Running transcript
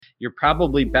you're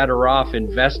probably better off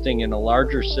investing in a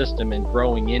larger system and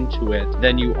growing into it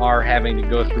than you are having to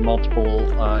go through multiple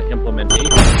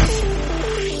implementations.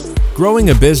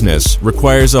 Growing a business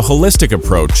requires a holistic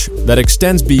approach that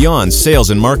extends beyond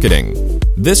sales and marketing.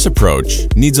 This approach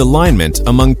needs alignment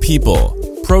among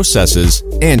people, processes,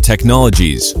 and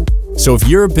technologies. So if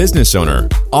you're a business owner,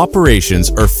 operations,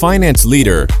 or finance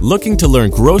leader looking to learn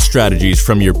growth strategies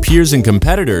from your peers and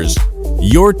competitors,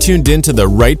 you're tuned into the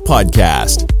right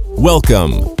podcast.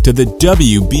 Welcome to the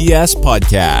WBS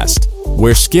Podcast,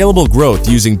 where scalable growth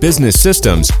using business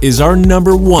systems is our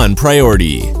number one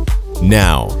priority.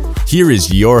 Now, here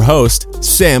is your host,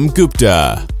 Sam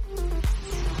Gupta.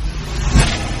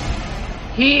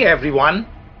 Hey everyone,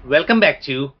 welcome back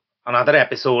to another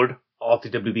episode of the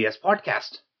WBS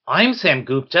Podcast. I'm Sam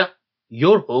Gupta,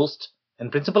 your host and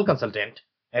principal consultant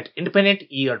at independent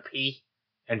ERP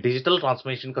and digital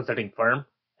transformation consulting firm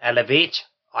Elevate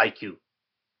IQ.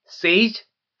 Sage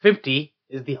 50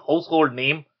 is the household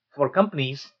name for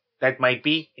companies that might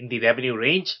be in the revenue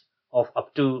range of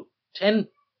up to $10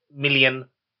 million.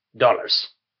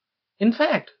 In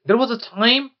fact, there was a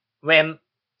time when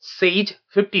Sage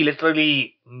 50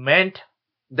 literally meant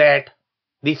that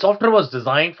the software was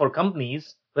designed for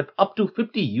companies with up to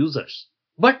 50 users.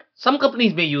 But some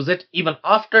companies may use it even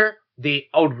after they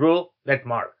outgrow that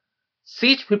mark.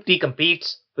 Sage 50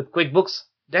 competes with QuickBooks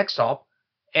Desktop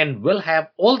and will have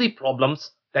all the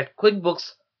problems that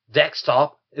QuickBooks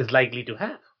Desktop is likely to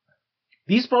have.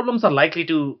 These problems are likely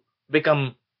to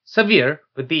become severe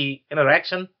with the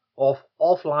interaction of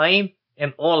offline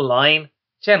and online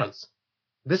channels.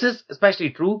 This is especially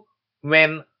true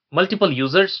when multiple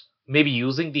users may be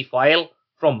using the file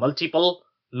from multiple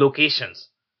locations.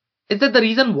 Is that the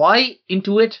reason why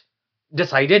Intuit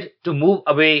decided to move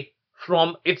away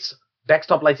from its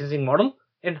desktop licensing model?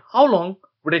 And how long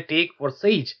would it take for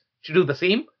Sage to do the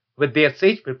same with their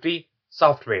Sage 50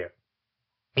 software?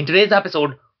 In today's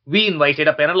episode, we invited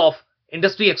a panel of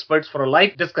industry experts for a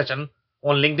live discussion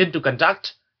on LinkedIn to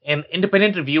conduct an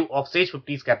independent review of Sage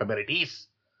 50's capabilities.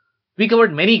 We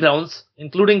covered many grounds,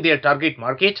 including their target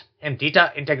market and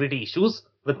data integrity issues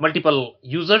with multiple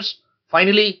users.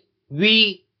 Finally,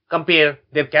 we compare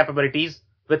their capabilities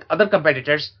with other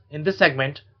competitors in this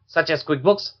segment, such as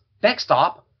QuickBooks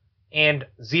Desktop and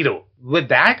Xero. With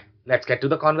that, let's get to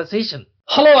the conversation.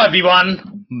 Hello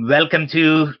everyone, welcome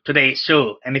to today's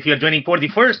show. And if you're joining for the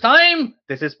first time,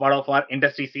 this is part of our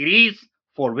industry series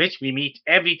for which we meet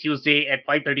every Tuesday at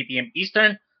 5:30 p.m.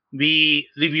 Eastern. We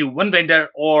review one vendor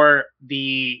or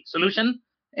the solution.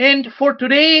 And for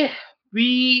today,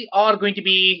 we are going to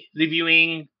be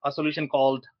reviewing a solution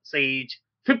called Sage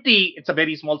 50. It's a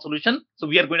very small solution. So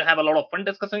we are going to have a lot of fun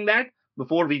discussing that.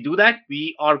 Before we do that,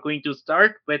 we are going to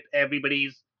start with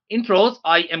everybody's intros.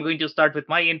 I am going to start with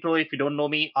my intro. If you don't know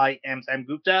me, I am Sam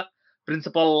Gupta,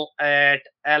 principal at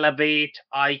Elevate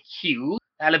IQ.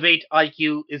 Elevate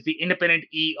IQ is the independent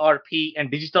ERP and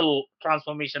digital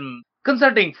transformation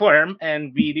consulting firm,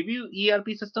 and we review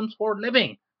ERP systems for a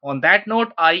living. On that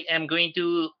note, I am going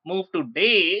to move to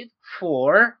Dave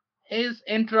for his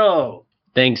intro.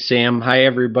 Thanks, Sam. Hi,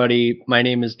 everybody. My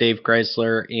name is Dave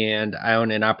Chrysler, and I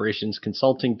own an operations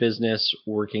consulting business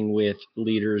working with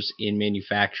leaders in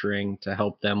manufacturing to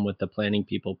help them with the planning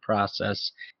people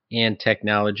process and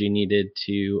technology needed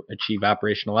to achieve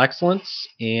operational excellence.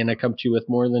 And I come to you with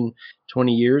more than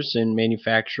 20 years in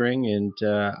manufacturing and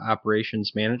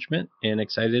operations management, and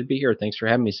excited to be here. Thanks for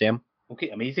having me, Sam.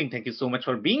 Okay, amazing. Thank you so much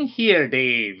for being here,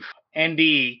 Dave.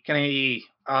 Andy, can I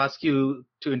ask you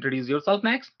to introduce yourself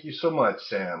next? Thank you so much,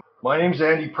 Sam. My name is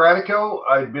Andy Pratico.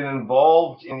 I've been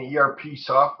involved in ERP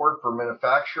software for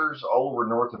manufacturers all over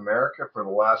North America for the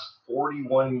last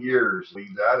 41 years.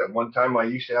 Believe that. At one time, I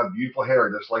used to have beautiful hair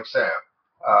just like Sam.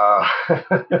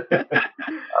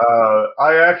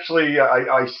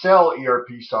 I sell ERP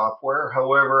software.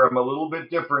 However, I'm a little bit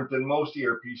different than most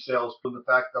ERP sales for the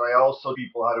fact that I also teach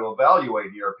people how to evaluate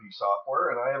ERP software,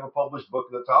 and I have a published book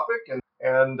on the topic.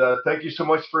 And thank you so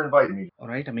much for inviting me. All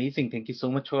right, amazing. Thank you so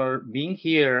much for being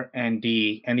here,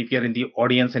 Andy. And if you're in the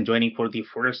audience and joining for the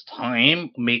first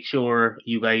time, make sure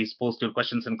you guys post your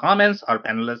questions and comments. Our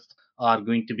panelists are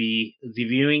going to be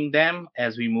reviewing them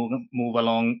as we move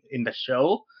along in the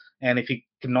show. And if you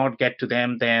cannot get to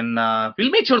them, then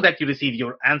we'll make sure that you receive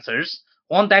your answers.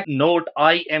 On that note,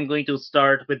 I am going to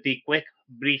start with the quick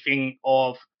briefing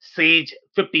of Sage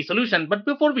 50 solution. But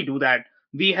before we do that,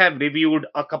 we have reviewed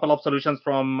a couple of solutions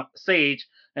from Sage.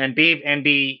 And Dave,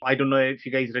 Andy, I don't know if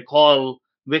you guys recall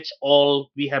which all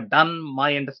we have done.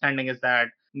 My understanding is that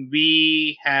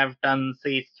we have done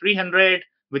Sage 300,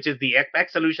 which is the XPAC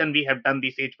solution. We have done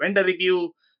the Sage vendor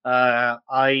review.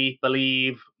 I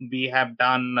believe we have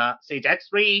done Sage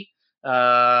X3,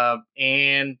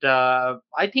 and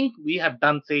I think we have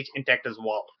done Sage Intacct as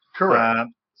well. Correct.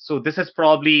 So this is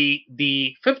probably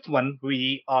the fifth one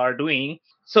we are doing.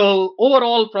 So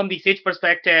overall, from the Sage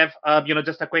perspective,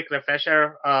 just a quick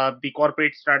refresher: the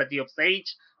corporate strategy of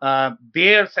Sage,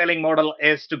 their selling model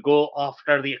is to go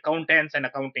after the accountants and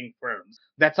accounting firms.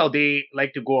 That's how they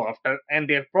like to go after, and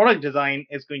their product design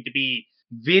is going to be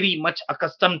very much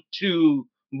accustomed to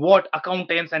what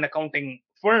accountants and accounting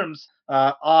firms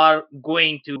are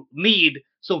going to need.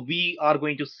 So we are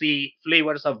going to see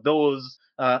flavors of those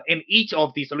in each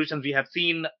of the solutions we have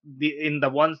seen in the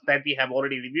ones that we have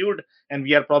already reviewed, and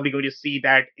we are probably going to see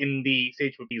that in the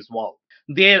Sage 50 as well.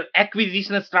 Their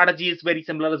acquisition strategy is very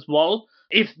similar as well.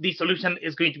 If the solution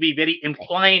is going to be very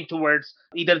inclined towards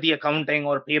either the accounting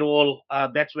or payroll,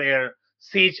 that's where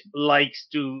Sage likes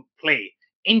to play.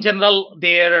 In general,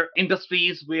 their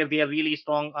industries where they are really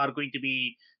strong are going to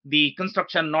be the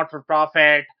construction, not for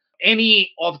profit,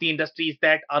 any of the industries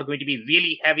that are going to be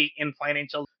really heavy in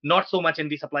financial, not so much in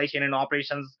the supply chain and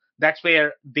operations. That's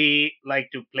where they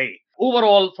like to play.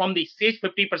 Overall, from the Sage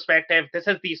 50 perspective, this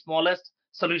is the smallest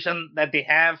solution that they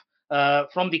have.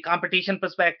 From the competition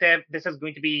perspective, this is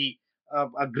going to be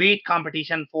a great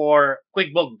competition for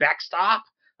QuickBook Desktop.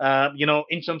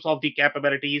 In terms of the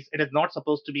capabilities, it is not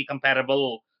supposed to be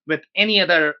comparable with any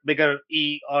other bigger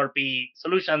ERP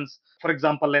solutions. For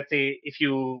example, let's say if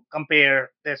you compare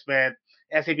this with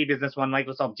SAP Business One,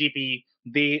 Microsoft GP,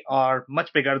 they are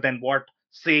much bigger than what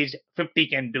Sage 50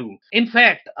 can do. In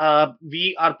fact,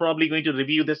 we are probably going to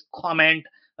review this comment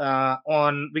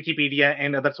on Wikipedia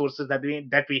and other sources that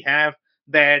we have,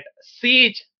 that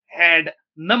Sage had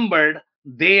numbered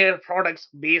their products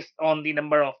based on the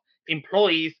number of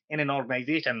employees in an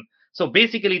organization. So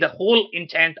basically, the whole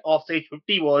intent of Sage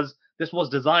 50 was this was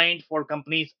designed for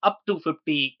companies up to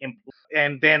 50 employees.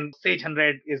 And then Sage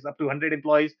 100 is up to 100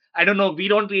 employees. I don't know. We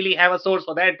don't really have a source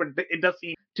for that, but it does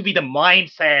seem to be the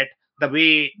mindset, the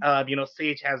way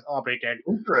Sage has operated.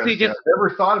 Sage Interesting. is I've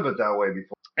never thought of it that way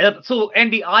before. so,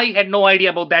 Andy, I had no idea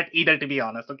about that either, to be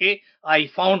honest. Okay, I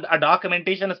found a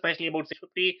documentation, especially about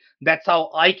 650. That's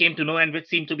how I came to know, and which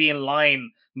seemed to be in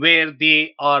line where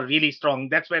they are really strong.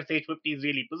 That's where Sage 50 is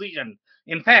really positioned.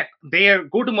 In fact, their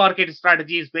go-to-market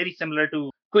strategy is very similar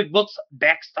to QuickBooks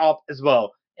Desktop as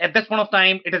well. At this point of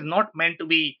time, it is not meant to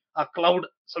be a cloud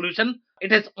solution.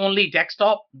 It is only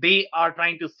desktop. They are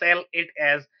trying to sell it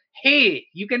as, hey,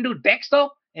 you can do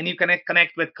desktop and you can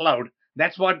connect with cloud.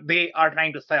 That's what they are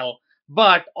trying to sell.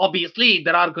 But obviously,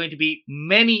 there are going to be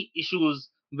many issues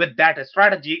with that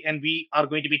strategy, and we are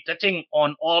going to be touching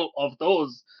on all of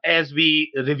those as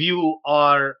we review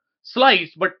our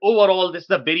slides. But overall, this is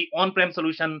a very on prem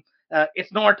solution.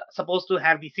 It's not supposed to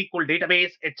have the SQL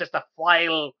database, it's just a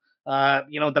file,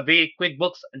 the way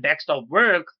QuickBooks Desktop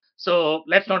works. So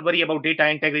let's not worry about data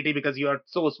integrity because you are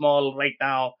so small right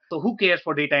now. So who cares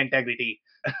for data integrity?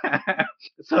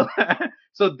 so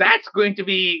so that's going to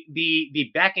be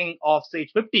the backing of Sage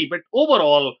 50. But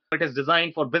overall, it is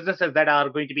designed for businesses that are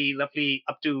going to be roughly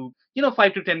up to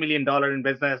 $5 to $10 million in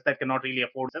business that cannot really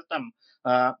afford the system.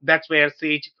 That's where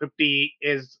Sage 50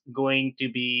 is going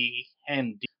to be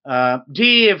handy.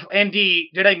 Dave, Andy,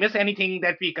 did I miss anything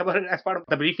that we covered as part of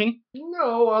the briefing?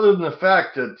 No, other than the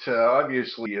fact that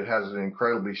obviously it has an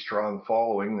incredibly strong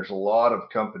following. There's a lot of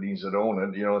companies that own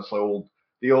it. It's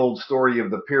the old story of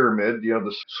the pyramid.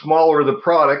 The smaller the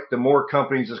product, the more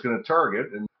companies it's going to target.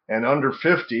 And under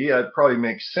 50, that probably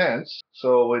makes sense.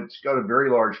 So it's got a very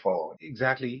large following.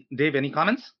 Exactly. Dave, any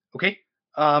comments? Okay.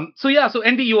 So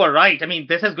Andy, you are right. I mean,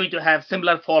 this is going to have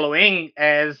similar following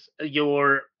as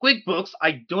your QuickBooks.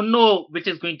 I don't know which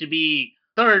is going to be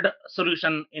third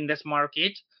solution in this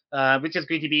market, which is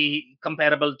going to be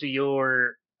comparable to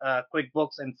your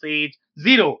QuickBooks and Sage.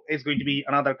 Xero is going to be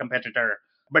another competitor,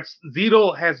 but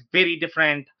Xero has very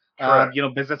different,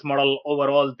 business model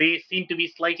overall. They seem to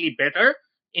be slightly better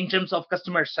in terms of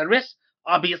customer service.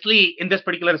 Obviously, in this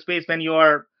particular space, when you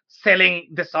are selling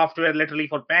the software literally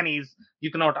for pennies,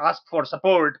 you cannot ask for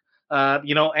support.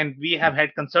 And we have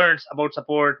had concerns about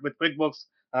support with QuickBooks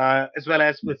as well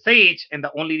as with Sage, and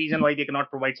the only reason why they cannot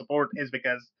provide support is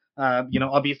because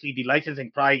obviously the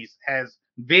licensing price has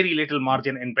very little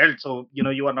margin inbuilt. So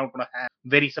you are not going to have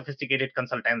very sophisticated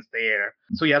consultants there.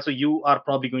 So you are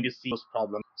probably going to see those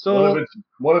problems. So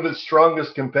one of its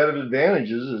strongest competitive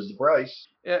advantages is the price.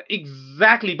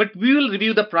 Exactly, but we will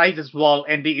review the price as well.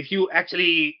 And if you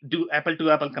actually do apple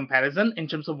to apple comparison in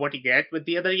terms of what you get with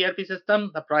the other ERP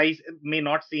system, the price may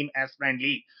not seem as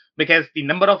friendly because the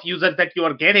number of users that you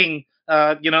are getting,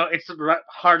 it's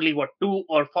hardly two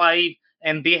or five,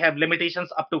 and they have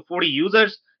limitations up to 40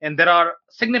 users. And there are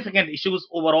significant issues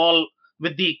overall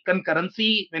with the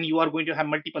concurrency when you are going to have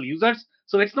multiple users.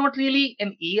 So it's not really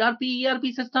an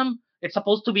ERP system. It's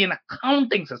supposed to be an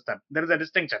accounting system. There is a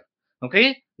distinction.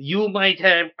 Okay, you might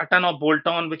have a ton of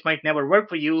bolt-on which might never work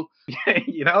for you,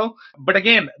 But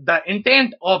again, the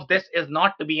intent of this is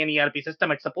not to be an ERP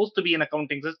system. It's supposed to be an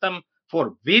accounting system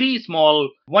for very small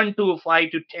 1 to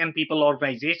 5 to 10 people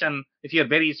organization. If you're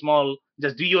very small,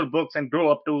 just do your books and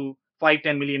grow up to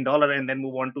 $5-10 million and then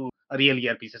move on to a real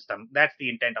ERP system. That's the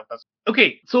intent of this.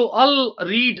 Okay, so I'll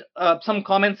read some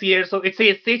comments here. So it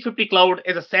says Sage 50 Cloud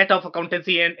is a set of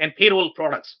accountancy and payroll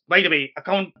products. By the way,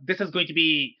 this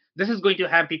is going to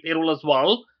have the payroll as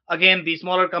well. Again, the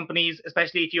smaller companies,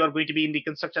 especially if you are going to be in the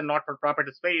construction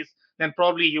not-for-profit space, then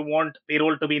probably you want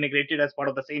payroll to be integrated as part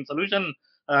of the same solution.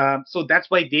 So that's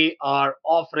why they are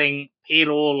offering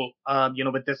payroll,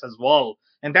 with this as well.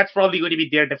 And that's probably going to be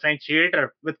their differentiator.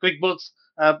 With QuickBooks,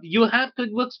 you have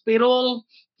QuickBooks payroll.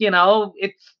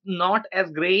 It's not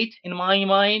as great in my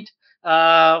mind.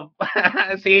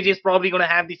 Sage is probably going to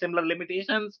have the similar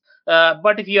limitations.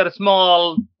 But if you are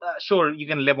small, sure, you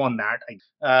can live on that.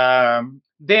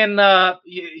 Then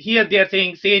here they are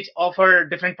saying Sage offer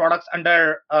different products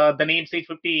under the name Sage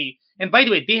 50. And by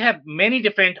the way, they have many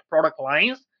different product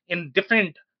lines in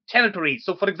different territories.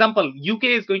 So for example, UK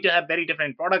is going to have very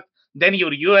different products than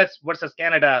your US versus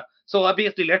Canada. So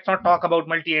obviously, let's not talk about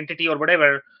multi-entity or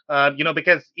whatever,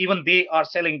 because even they are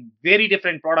selling very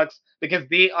different products because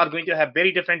they are going to have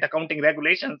very different accounting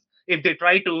regulations. If they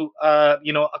try to,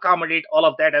 accommodate all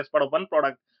of that as part of one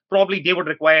product, probably they would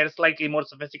require slightly more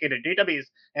sophisticated database.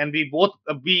 And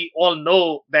we all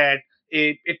know that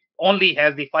it only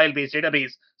has the file-based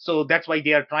database. So that's why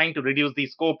they are trying to reduce the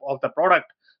scope of the product.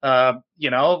 That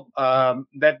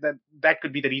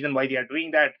could be the reason why they are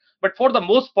doing that. But for the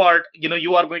most part,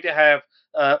 you are going to have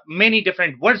many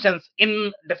different versions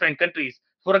in different countries.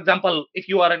 For example, if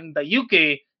you are in the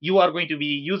UK, you are going to be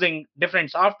using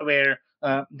different software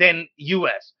than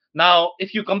US. Now,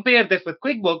 if you compare this with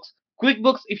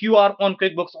QuickBooks, if you are on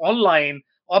QuickBooks Online,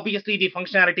 obviously the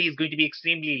functionality is going to be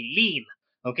extremely lean.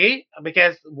 Okay,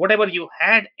 because whatever you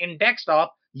had in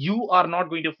desktop, you are not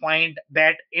going to find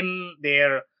that in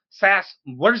their SaaS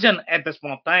version at this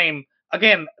point of time.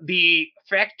 Again, the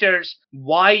factors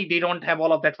why they don't have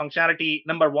all of that functionality.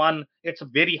 Number one, it's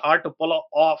very hard to pull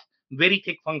off very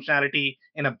thick functionality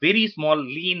in a very small,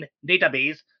 lean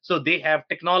database. So they have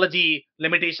technology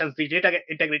limitations, the data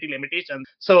integrity limitations.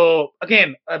 So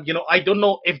again, I don't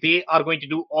know if they are going to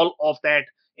do all of that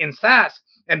in SaaS.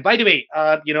 And by the way,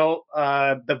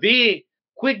 the way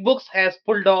QuickBooks has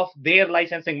pulled off their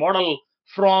licensing model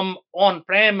from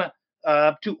on-prem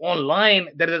to online,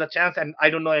 there is a chance, and I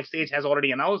don't know if Sage has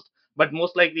already announced, but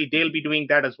most likely they'll be doing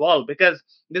that as well, because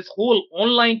this whole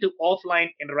online to offline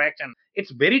interaction,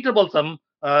 it's very troublesome,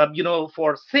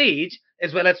 for Sage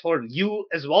as well as for you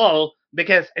as well,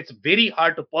 because it's very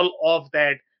hard to pull off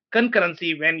that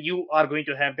concurrency when you are going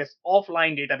to have this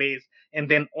offline database and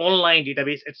then online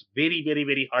database. It's very, very,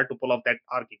 very hard to pull off that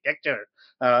architecture.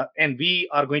 And we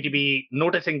are going to be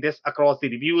noticing this across the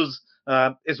reviews,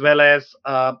 as well as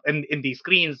in the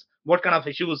screens, what kind of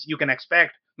issues you can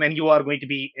expect when you are going to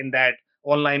be in that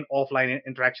online offline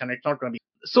interaction. It's not going to be.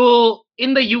 So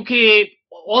in the UK,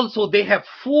 also they have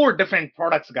 4 different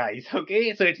products, guys.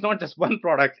 Okay, so it's not just one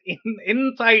product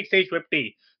inside Sage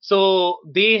 50. So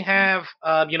they have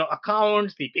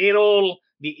accounts, the payroll,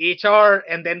 the HR,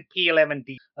 and then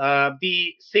P11T.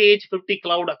 The Sage 50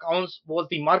 Cloud Accounts was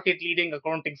the market leading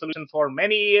accounting solution for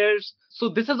many years. So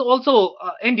this is also,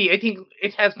 Andy, I think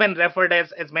it has been referred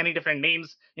as many different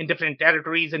names in different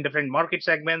territories and different market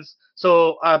segments.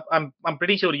 So I'm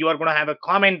pretty sure you are going to have a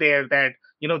comment there that,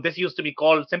 this used to be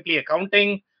called simply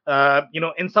accounting.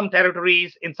 In some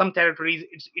territories,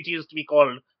 it used to be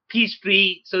called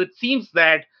Peachtree. So it seems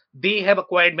that they have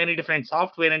acquired many different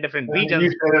software in different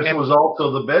regions. It was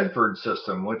also the Bedford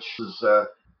system, which is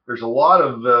there's a lot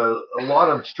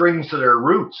of strings to their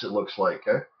roots. It looks like.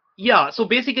 Yeah. So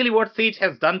basically, what Sage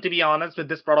has done, to be honest, with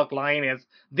this product line is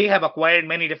they have acquired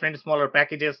many different smaller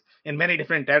packages in many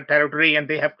different territory, and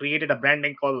they have created a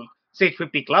branding called Sage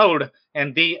 50 Cloud,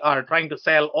 and they are trying to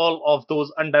sell all of those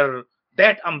under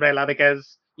that umbrella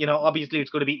because obviously it's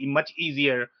going to be much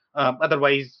easier.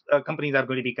 Otherwise, companies are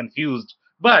going to be confused.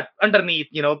 But underneath,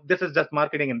 this is just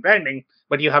marketing and branding,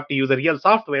 but you have to use a real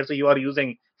software. So you are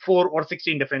using 4 or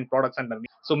 16 different products underneath.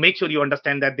 So make sure you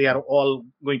understand that they are all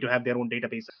going to have their own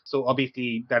database. So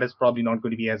obviously that is probably not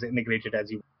going to be as integrated as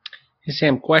you. Hey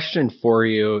Sam, question for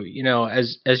you.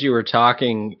 As you were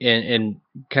talking and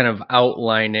kind of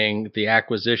outlining the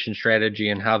acquisition strategy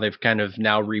and how they've kind of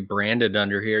now rebranded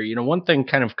under here, one thing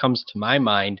kind of comes to my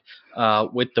mind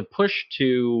with the push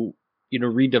to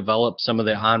redevelop some of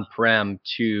the on-prem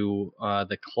to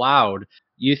the cloud.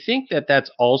 You think that that's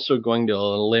also going to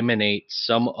eliminate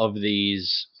some of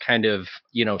these kind of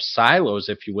silos,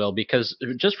 if you will, because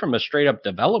just from a straight up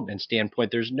development standpoint,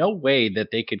 there's no way that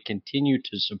they could continue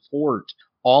to support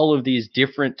all of these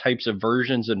different types of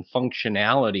versions and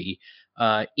functionality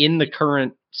in the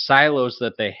current silos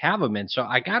that they have them in. So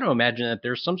I got to imagine that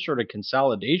there's some sort of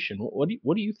consolidation. What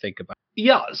do you think about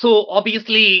Yeah, so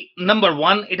obviously, number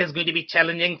one, it is going to be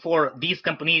challenging for these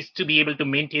companies to be able to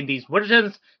maintain these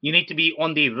versions. You need to be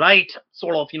on the right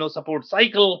sort of, support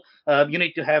cycle. You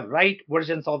need to have right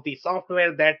versions of the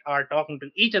software that are talking to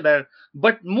each other.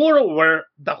 But moreover,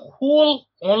 the whole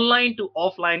online to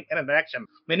offline interaction.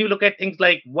 When you look at things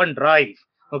like OneDrive,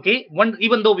 okay,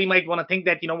 even though we might want to think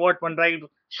that OneDrive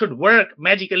should work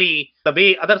magically the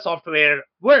way other software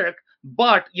work,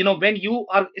 but when you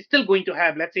are still going to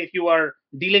have, let's say, if you are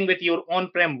dealing with your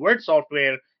on-prem Word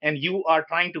software and you are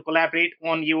trying to collaborate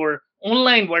on your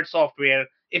online Word software,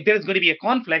 if there is going to be a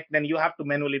conflict, then you have to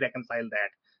manually reconcile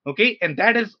that. Okay, and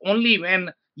that is only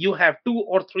when you have 2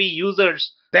 or 3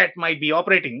 users that might be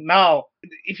operating. Now,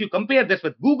 if you compare this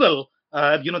with Google,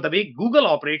 the way Google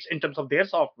operates in terms of their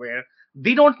software,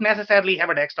 they don't necessarily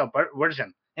have a desktop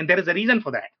version, and there is a reason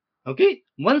for that. Okay,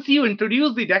 once you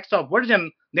introduce the desktop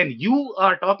version, then you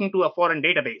are talking to a foreign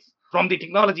database from the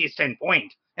technology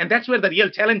standpoint, and that's where the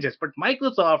real challenge is. But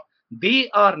Microsoft, they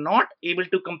are not able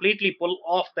to completely pull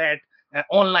off that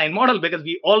online model, because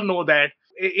we all know that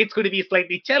it's going to be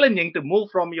slightly challenging to move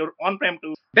from your on-prem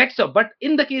to desktop. But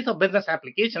in the case of business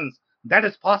applications, that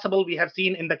is possible. We have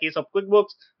seen in the case of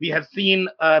QuickBooks, we have seen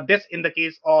this in the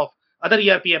case of other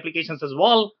ERP applications as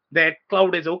well, that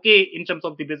cloud is okay in terms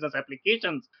of the business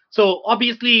applications. So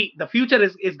obviously the future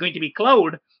is going to be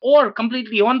cloud or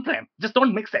completely on-prem. Just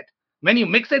don't mix it. When you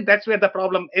mix it, that's where the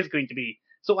problem is going to be.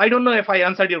 So I don't know if I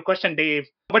answered your question, Dave,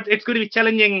 but it's going to be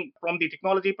challenging from the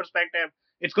technology perspective.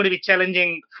 It's going to be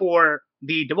challenging for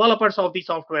the developers of the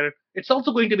software. It's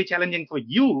also going to be challenging for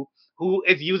you who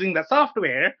is using the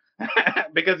software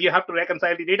because you have to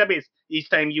reconcile the database each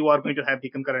time you are going to have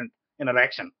the concurrent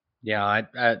interaction. Yeah,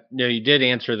 no, you did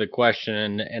answer the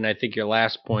question, and I think your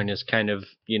last point is kind of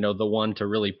the one to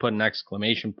really put an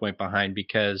exclamation point behind,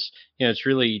 because it's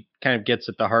really kind of gets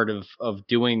at the heart of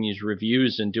doing these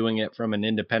reviews and doing it from an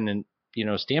independent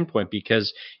standpoint,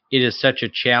 because it is such a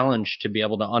challenge to be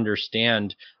able to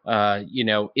understand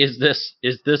is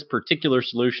this particular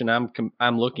solution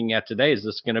I'm looking at today, is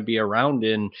this going to be around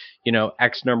in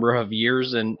X number of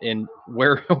years, and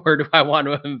where do I want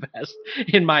to invest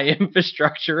in my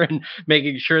infrastructure, and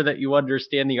making sure that you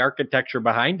understand the architecture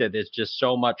behind it. Is just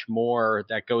so much more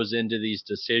that goes into these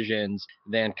decisions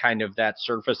than kind of that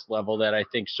surface level that I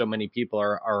think so many people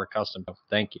are accustomed to.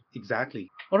 Thank you. Exactly.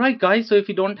 All right, guys. So if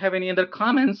you don't have any other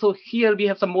comments, so here we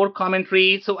have some more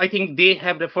commentary. So I think they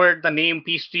have referred the name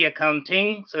Peachtree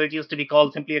Accounting. So it used to be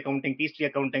called simply Accounting, Peachtree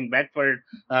Accounting, Bedford,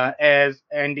 as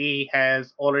Andy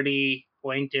has already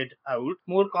pointed out.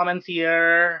 More comments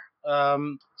here.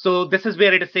 So this is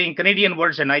where it is saying Canadian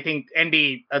version. I think,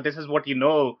 Andy, this is what you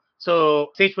know. So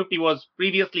Sage 50 was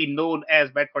previously known as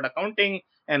Bedford Accounting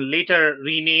and later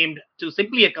renamed to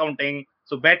Simply Accounting.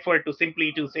 So Bedford to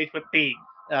Simply to Sage 50.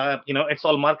 It's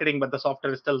all marketing, but the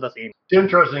software is still the same. It's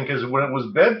interesting because when it was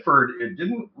Bedford, it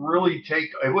didn't really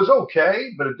it was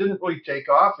okay, but it didn't really take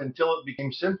off until it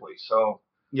became Simply. So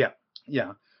yeah.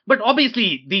 But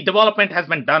obviously the development has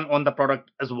been done on the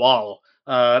product as well.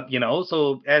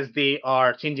 So as they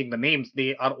are changing the names,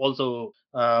 they are also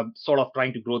sort of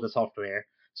trying to grow the software.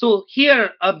 So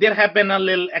here there have been a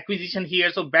little acquisition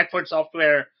here. So Bedford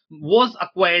Software was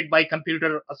acquired by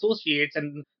Computer Associates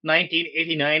in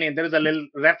 1989, and there is a little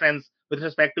reference with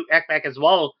respect to ACPAC as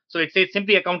well. So it says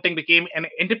Simply Accounting became an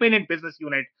independent business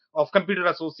unit of Computer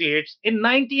Associates in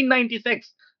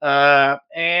 1996,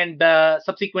 and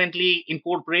subsequently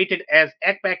incorporated as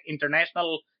ACPAC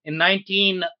International in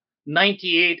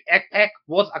 1998. ACPAC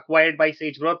was acquired by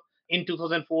Sage Group in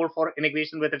 2004 for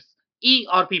integration with its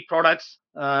ERP products.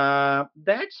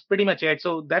 That's pretty much it.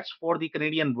 So that's for the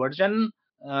Canadian version.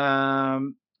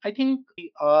 I think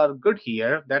we are good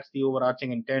here. That's the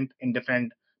overarching intent in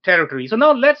different territories. So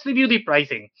now let's review the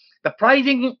pricing. The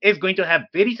pricing is going to have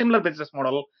very similar business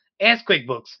model as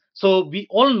QuickBooks. So we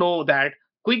all know that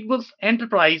QuickBooks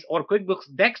Enterprise or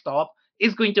QuickBooks Desktop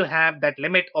is going to have that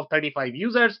limit of 35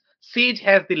 users. Sage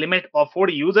has the limit of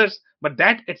 40 users, but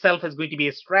that itself is going to be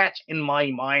a stretch in my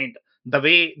mind. the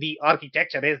way the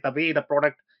architecture is, the way the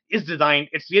product is designed.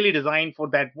 It's really designed for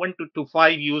that 1 to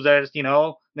 5 users.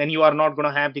 When you are not going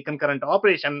to have the concurrent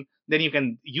operation, then you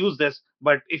can use this.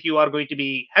 But if you are going to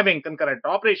be having concurrent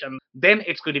operation, then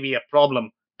it's going to be a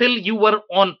problem. Till you were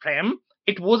on prem,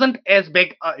 it wasn't as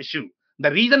big a issue.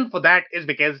 The reason for that is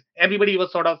because everybody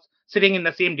was sort of sitting in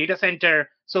the same data center,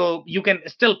 so you can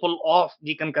still pull off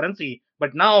the concurrency.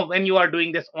 But now when you are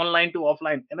doing this online to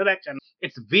offline interaction,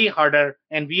 it's way harder.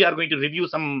 And we are going to review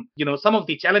some of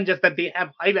the challenges that they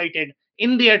have highlighted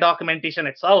in their documentation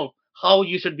itself, how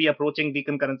you should be approaching the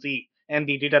concurrency and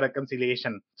the data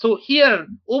reconciliation. So here,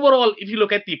 overall, if you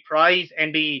look at the price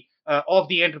and the of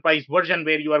the enterprise version,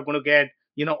 where you are going to get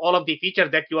all of the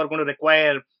features that you are going to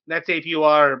require. Let's say if you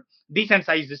are decent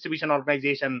sized distribution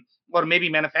organization or maybe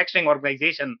manufacturing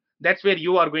organization, that's where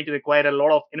you are going to require a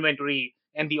lot of inventory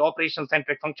and the operational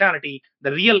centric functionality,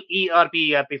 the real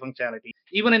ERP functionality.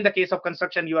 Even in the case of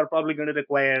construction, you are probably going to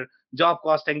require job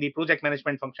costing, the project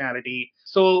management functionality.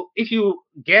 So if you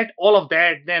get all of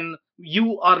that, then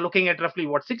you are looking at roughly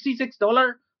what,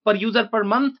 $66 per user per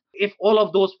month, if all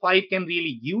of those 5 can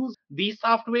really use the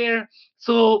software.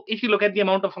 So if you look at the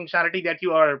amount of functionality that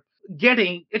you are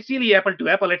getting, it's really apple to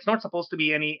apple. It's not supposed to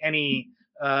be any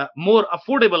more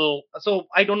affordable. So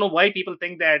I don't know why people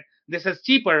think that this is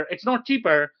cheaper. It's not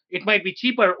cheaper. It might be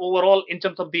cheaper overall in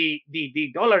terms of the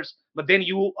dollars, but then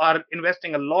you are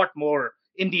investing a lot more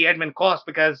in the admin cost,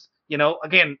 because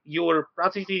again, your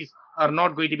processes are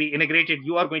not going to be integrated.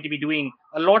 You are going to be doing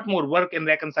a lot more work in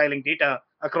reconciling data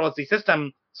across the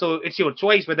system. So it's your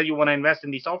choice whether you want to invest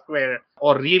in the software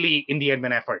or really in the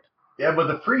admin effort. Yeah, but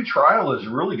the free trial is a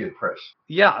really good price.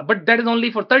 Yeah, but that is only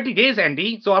for 30 days,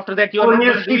 Andy. So after that, you're not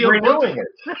going to keep renewing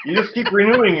it. You just keep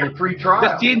renewing your free trial.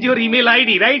 Just change your email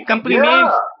ID, right? Company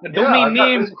names, domain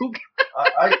names.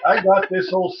 I got this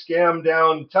whole scam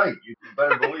down tight. You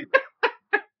better believe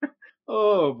it.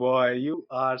 Oh boy, you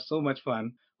are so much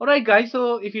fun. All right, guys.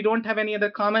 So if you don't have any other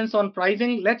comments on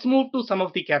pricing, let's move to some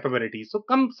of the capabilities. So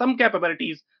some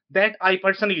capabilities that I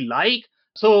personally like.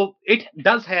 So it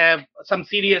does have some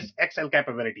serious Excel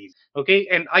capabilities. Okay.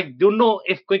 And I don't know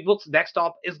if QuickBooks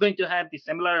Desktop is going to have the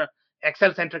similar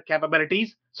Excel centric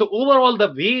capabilities. So overall, the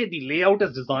way the layout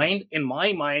is designed, in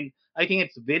my mind, I think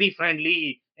it's very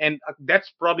friendly. And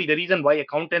that's probably the reason why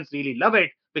accountants really love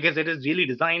it, because it is really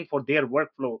designed for their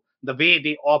workflow, the way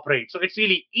they operate. So it's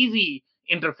really easy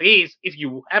interface. If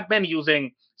you have been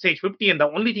using Sage 50 and the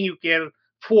only thing you care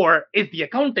for is the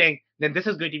accounting, then this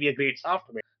is going to be a great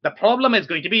software. The problem is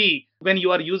going to be when you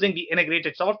are using the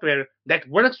integrated software that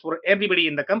works for everybody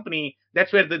in the company.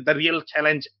 That's where the real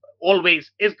challenge always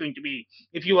is going to be.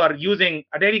 If you are using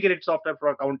a dedicated software for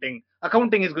accounting,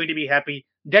 accounting is going to be happy.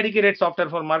 Dedicated software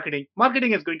for marketing,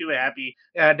 marketing is going to be happy.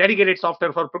 Dedicated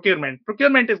software for procurement,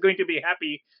 procurement is going to be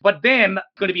happy. But then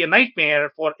it's going to be a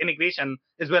nightmare for integration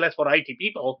as well as for IT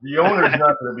people. The owner's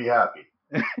not going to be happy.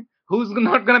 Who's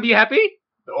not going to be happy?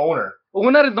 The owner.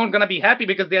 Owner is not going to be happy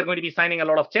because they are going to be signing a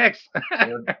lot of checks.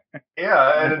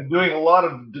 Yeah, and doing a lot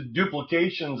of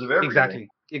duplications of everything.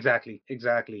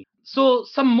 Exactly. So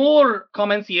some more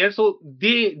comments here. So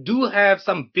they do have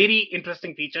some very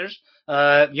interesting features,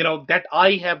 that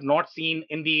I have not seen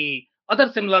in the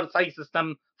other similar size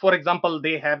system. For example,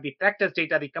 they have the practice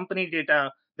data, the company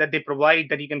data that they provide,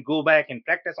 that you can go back and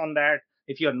practice on that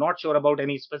if you're not sure about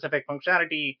any specific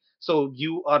functionality. So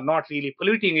you are not really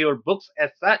polluting your books as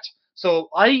such. So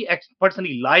I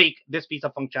personally like this piece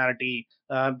of functionality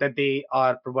that they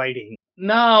are providing.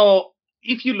 Now,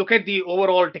 if you look at the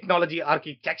overall technology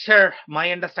architecture,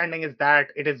 my understanding is that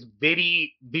it is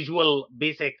very visual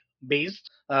basic based,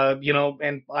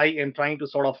 and I am trying to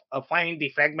sort of find the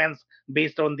fragments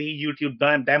based on the YouTube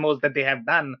demos that they have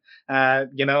done,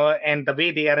 and the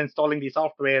way they are installing the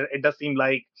software, it does seem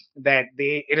like that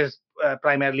it is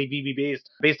primarily VB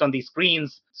based on the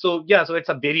screens. So yeah, so it's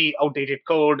a very outdated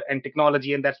code and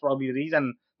technology, and that's probably the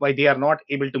reason why they are not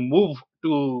able to move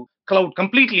to cloud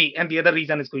completely. And the other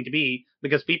reason is going to be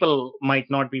because people might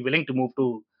not be willing to move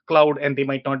to cloud, and they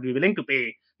might not be willing to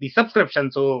pay the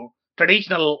subscription. So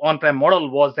traditional on-prem model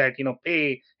was that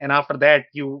pay, and after that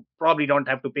you probably don't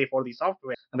have to pay for the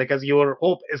software, because your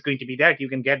hope is going to be that you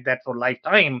can get that for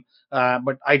lifetime.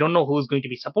 But I don't know who's going to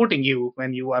be supporting you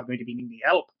when you are going to be needing the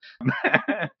help.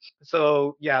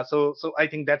 So yeah, so I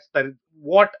think that's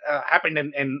what happened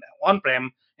in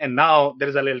on-prem. And now there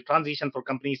is a little transition for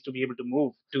companies to be able to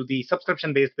move to the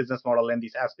subscription-based business model and the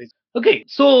SaaS-based. Okay,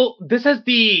 so this is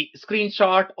the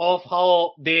screenshot of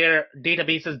how their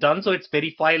database is done. So it's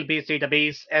very file-based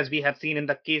database, as we have seen in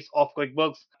the case of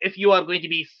QuickBooks. If you are going to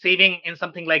be saving in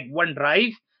something like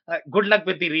OneDrive, good luck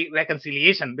with the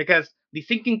reconciliation, because the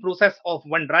syncing process of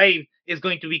OneDrive is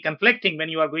going to be conflicting when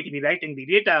you are going to be writing the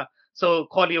data. So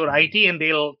call your IT and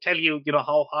they'll tell you,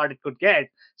 how hard it could get.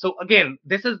 So again,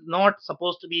 this is not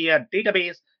supposed to be a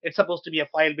database. It's supposed to be a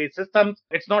file-based system.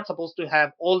 It's not supposed to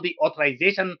have all the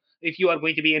authorization. If you are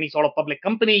going to be any sort of public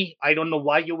company, I don't know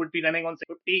why you would be running on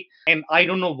 650. And I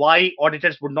don't know why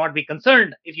auditors would not be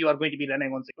concerned if you are going to be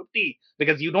running on 650,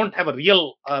 because you don't have a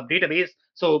real database.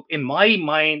 So in my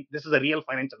mind, this is a real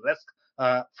financial risk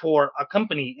for a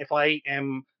company. If I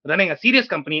am running a serious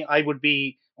company, I would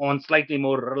be on slightly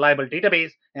more reliable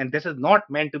database. And this is not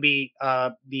meant to be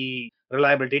the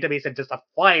reliable database. It's just a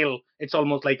file. It's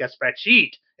almost like a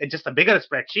spreadsheet. It's just a bigger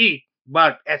spreadsheet.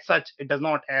 But as such, it does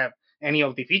not have any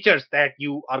of the features that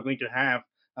you are going to have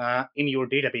in your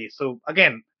database. So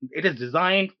again, it is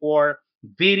designed for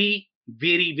very,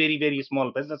 very, very, very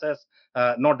small businesses,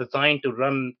 not designed to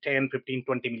run 10, 15,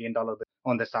 $20 million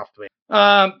on the software.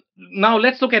 Now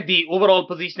let's look at the overall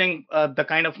positioning, the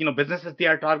kind of businesses they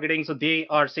are targeting. So they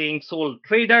are saying sole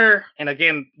trader, and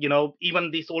again, even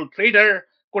the sole trader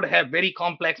could have very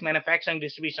complex manufacturing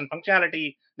distribution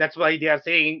functionality. That's why they are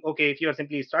saying, okay, if you are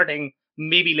simply starting,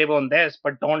 maybe live on this,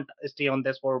 but don't stay on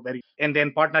this for very. And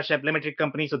then partnership, limited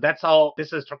company. So that's how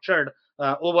this is structured.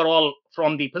 Overall,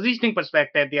 from the positioning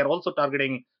perspective, they are also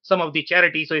targeting some of the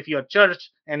charity. So if you are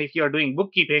church and if you are doing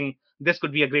bookkeeping, this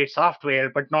could be a great software,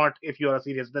 but not if you are a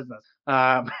serious business.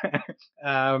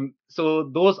 So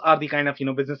those are the kind of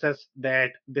businesses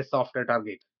that this software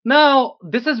targets. Now,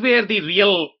 this is where the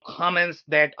real comments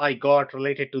that I got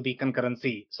related to the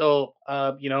concurrency. So,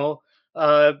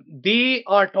 they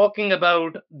are talking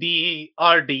about the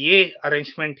RDA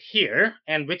arrangement here,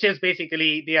 and which is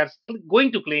basically they are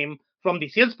going to claim from the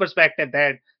sales perspective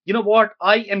that, what,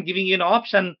 I am giving you an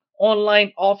option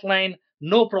online, offline,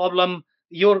 no problem.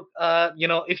 Your,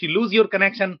 if you lose your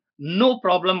connection, no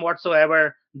problem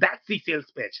whatsoever. That's the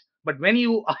sales pitch. But when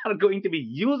you are going to be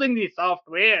using the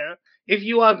software, if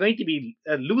you are going to be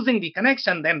losing the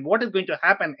connection, then what is going to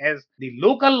happen is the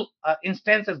local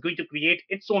instance is going to create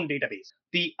its own database.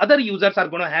 The other users are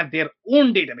going to have their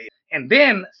own database. And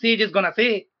then Sage is going to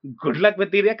say, good luck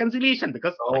with the reconciliation,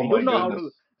 because I don't know how to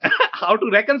how to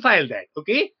reconcile that.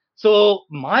 Okay. So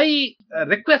my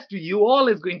request to you all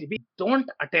is going to be, don't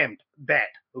attempt that.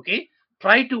 Okay.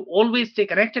 Try to always stay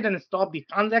connected and stop the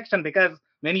transaction, because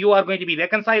when you are going to be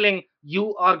reconciling,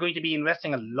 you are going to be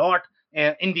investing a lot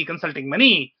in the consulting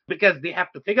money, because they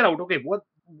have to figure out, okay, what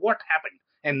happened.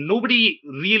 And nobody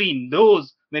really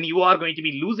knows when you are going to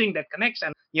be losing that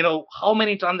connection, how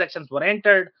many transactions were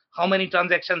entered, how many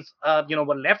transactions,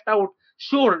 were left out.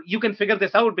 Sure, you can figure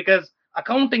this out because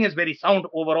accounting is very sound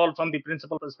overall from the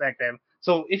principal perspective.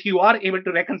 So if you are able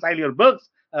to reconcile your books,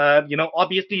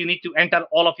 obviously you need to enter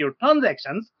all of your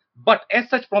transactions. But as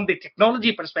such, from the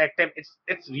technology perspective,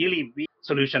 it's really the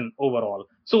solution overall.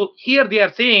 So here they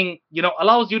are saying,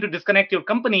 allows you to disconnect your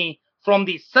company from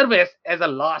the service as a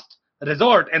last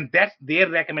resort. And that's their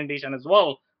recommendation as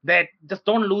well, that just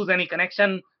don't lose any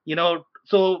connection.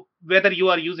 So whether you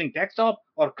are using desktop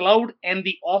or cloud, and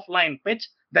the offline pitch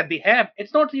that they have,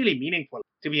 it's not really meaningful,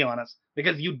 to be honest,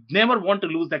 because you never want to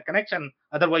lose that connection.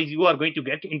 Otherwise, you are going to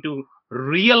get into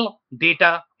real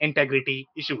data integrity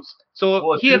issues.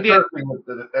 So here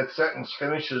that sentence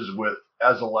finishes with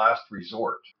 "as a last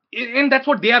resort." And that's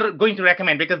what they are going to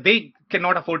recommend, because they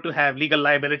cannot afford to have legal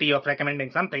liability of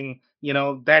recommending something,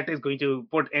 that is going to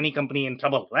put any company in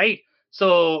trouble, right?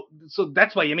 So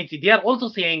that's why, they are also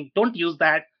saying, don't use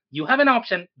that. You have an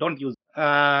option, don't use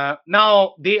it.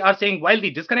 Now they are saying, while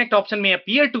the disconnect option may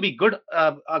appear to be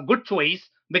a good choice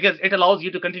because it allows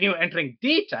you to continue entering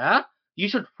data, you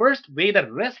should first weigh the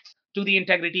risks to the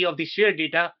integrity of the shared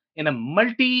data in a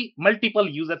multiple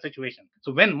user situation.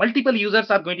 So when multiple users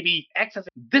are going to be accessing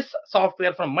this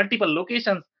software from multiple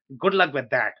locations, good luck with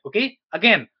that. Okay.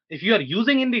 Again, if you are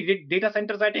using in the data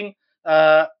center setting,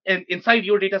 inside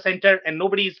your data center, and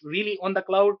nobody is really on the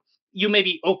cloud, you may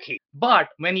be okay. But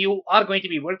when you are going to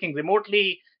be working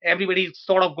remotely, everybody's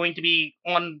sort of going to be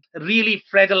on really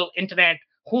fragile internet,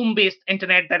 home-based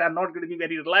internet that are not going to be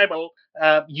very reliable.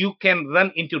 You can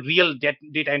run into real data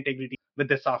integrity with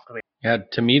this software. Yeah,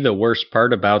 to me, the worst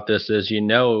part about this is,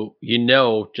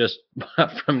 just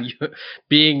from you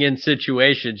being in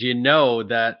situations,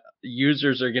 that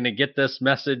users are going to get this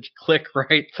message, click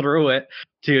right through it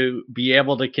to be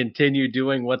able to continue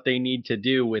doing what they need to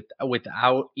do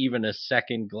without even a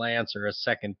second glance or a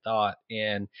second thought.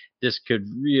 And this could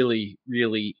really,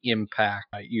 really impact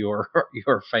your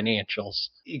financials.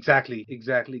 Exactly.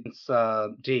 It's,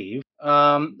 Dave.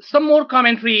 Some more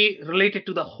commentary related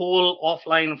to the whole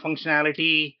offline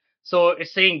functionality. So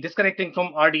it's saying disconnecting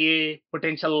from RDA,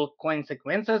 potential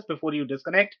consequences before you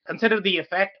disconnect. Consider the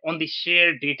effect on the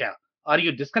shared data. Are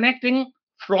you disconnecting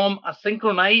from a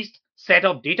synchronized set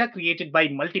of data created by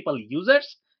multiple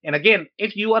users? And again,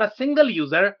 if you are a single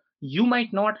user, you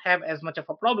might not have as much of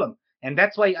a problem. And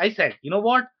that's why I said, you know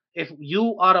what? If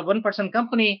you are a 1%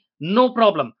 company, no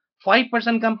problem.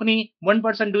 5% company,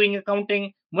 1% doing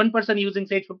accounting, 1% using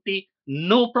Sage 50,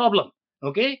 no problem.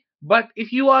 Okay. But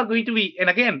if you are going to be, and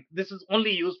again, this is only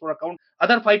used for account,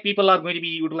 other 5 people are going to be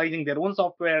utilizing their own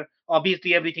software.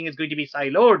 Obviously, everything is going to be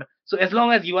siloed. So as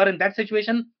long as you are in that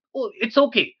situation, oh, it's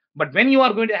okay. But when you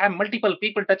are going to have multiple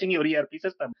people touching your ERP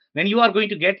system, when you are going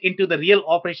to get into the real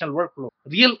operational workflow,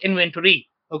 real inventory,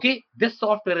 okay, this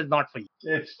software is not for you.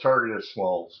 It's targeted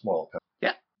small companies.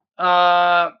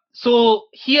 Yeah. So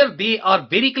here they are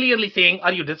very clearly saying,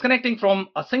 are you disconnecting from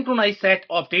a synchronized set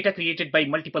of data created by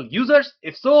multiple users?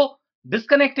 If so,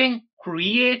 disconnecting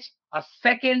creates a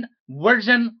second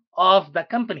version of the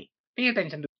company. Pay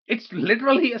attention to it. It's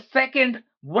literally a second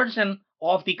version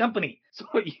of the company. So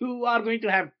you are going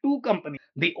to have two companies.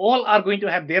 They all are going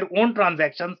to have their own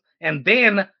transactions, and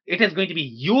then it is going to be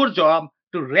your job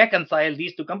to reconcile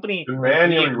these two companies. To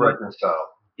manually reconcile.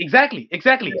 Exactly.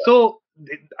 Yeah. So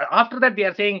after that, they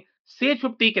are saying Sage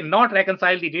 50 cannot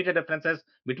reconcile the data differences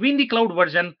between the cloud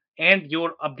version and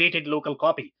your updated local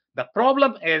copy. The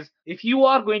problem is if you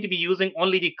are going to be using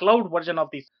only the cloud version of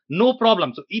this, no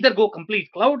problem. So either go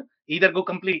complete cloud, either go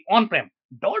complete on-prem.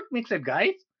 Don't mix it,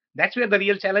 guys. That's where the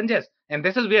real challenge is. And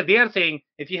this is where they are saying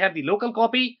if you have the local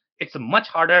copy, it's much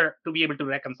harder to be able to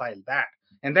reconcile that.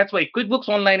 And that's why QuickBooks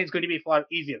Online is going to be far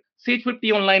easier. Sage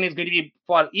 50 Online is going to be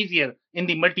far easier in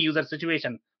the multi-user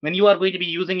situation. When you are going to be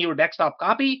using your desktop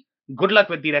copy, good luck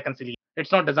with the reconciliation.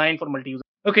 It's not designed for multi-user.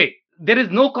 Okay, there is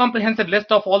no comprehensive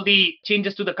list of all the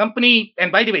changes to the company.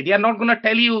 And by the way, they are not going to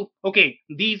tell you, okay,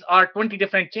 these are 20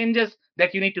 different changes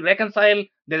that you need to reconcile.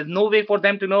 There is no way for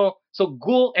them to know. So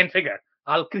go and figure.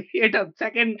 I'll create a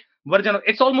second version.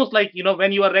 It's almost like,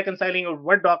 when you are reconciling a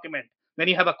Word document, when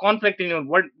you have a conflict in your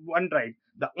OneDrive,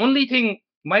 the only thing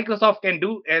Microsoft can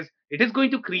do is it is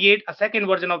going to create a second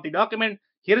version of the document.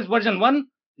 Here is version 1.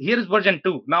 Here is version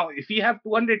 2. Now, if you have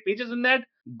 200 pages in that,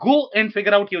 go and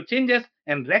figure out your changes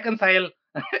and reconcile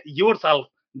yourself.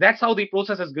 That's how the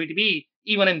process is going to be,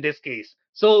 even in this case.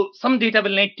 So some data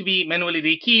will need to be manually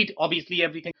rekeyed. Obviously,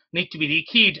 everything needs to be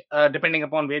rekeyed depending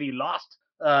upon where you lost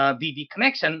the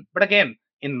connection. But again,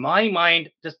 in my mind,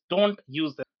 just don't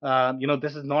use this.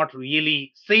 This is not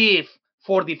really safe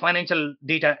for the financial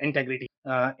data integrity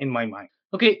in my mind.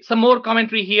 Okay, some more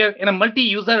commentary here. In a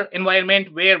multi-user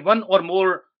environment where one or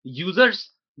more users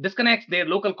disconnects their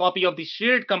local copy of the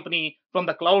shared company from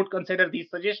the cloud, consider these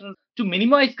suggestions to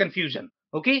minimize confusion.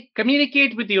 Okay,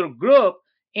 communicate with your group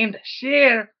and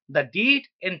share the date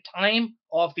and time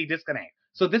of the disconnect.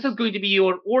 So this is going to be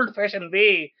your old-fashioned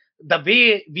way, the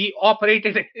way we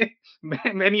operated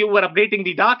when you were updating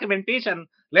the documentation.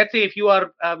 Let's say if you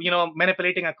are,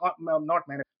 manipulating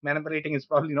manipulating is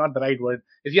probably not the right word.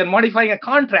 If you are modifying a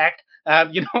contract,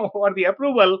 or the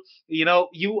approval,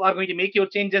 you are going to make your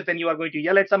changes, then you are going to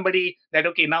yell at somebody that,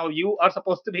 okay, now you are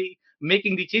supposed to be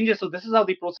making the changes. So this is how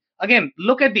the process. Again,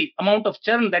 look at the amount of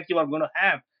churn that you are going to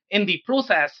have in the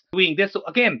process doing this. So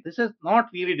again, this is not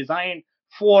really designed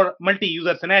for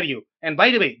multi-user scenario. And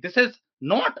by the way, this is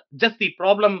not just the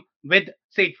problem with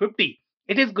Sage 50.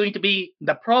 It is going to be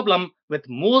the problem with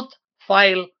most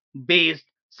file-based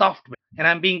software. And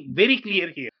I'm being very clear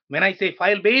here. When I say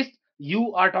file-based,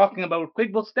 you are talking about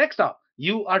QuickBooks Desktop.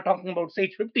 You are talking about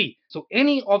Sage 50. So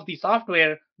any of the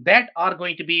software that are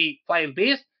going to be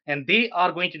file-based and they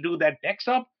are going to do that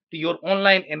desktop to your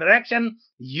online interaction,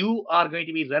 you are going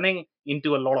to be running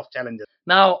into a lot of challenges.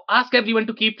 Now, ask everyone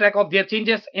to keep track of their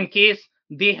changes in case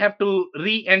they have to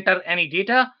re-enter any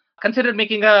data. Consider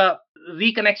making a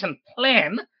reconnection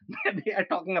plan. They are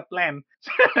talking a plan.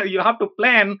 You have to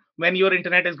plan when your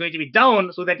internet is going to be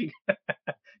down so that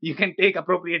you can take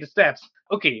appropriate steps.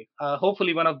 Okay,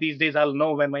 hopefully one of these days I'll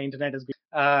know when my internet is good.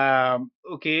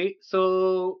 Okay,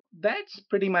 so that's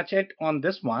pretty much it on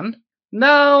this one.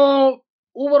 Now,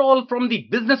 overall, from the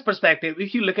business perspective,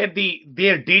 if you look at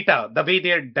their data, the way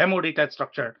their demo data is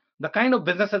structured, the kind of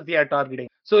businesses they are targeting.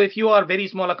 So if you are very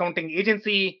small accounting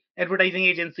agency, advertising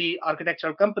agency,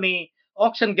 architectural company,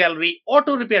 auction gallery,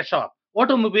 auto repair shop,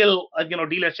 automobile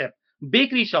dealership,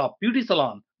 bakery shop, beauty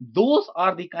salon, those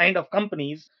are the kind of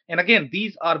companies. And again,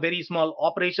 these are very small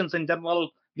operations in general.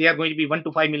 They are going to be $1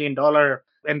 to $5 million,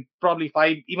 and probably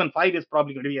even five is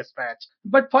probably going to be a stretch.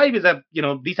 But 5 is a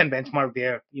decent benchmark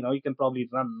there. You can probably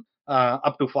run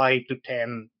up to 5 to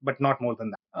 10, but not more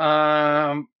than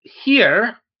that.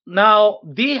 Here, Now,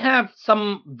 they have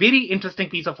some very interesting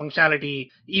piece of functionality,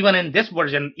 even in this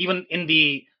version, even in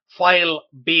the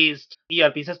file-based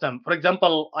ERP system. For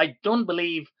example, I don't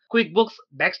believe QuickBooks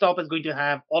Desktop is going to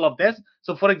have all of this.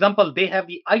 So, for example, they have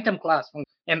the item class.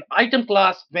 And item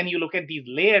class, when you look at these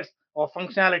layers of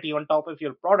functionality on top of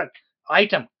your product,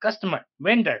 item, customer,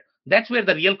 vendor, that's where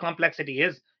the real complexity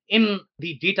is in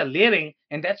the data layering.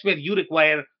 And that's where you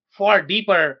require far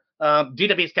deeper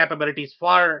database capabilities,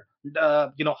 far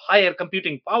higher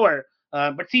computing power,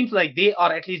 but seems like they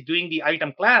are at least doing the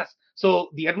item class. So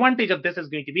the advantage of this is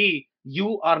going to be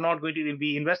you are not going to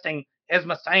be investing as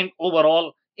much time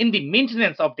overall in the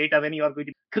maintenance of data when you are going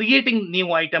to be creating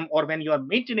new item or when you are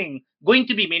going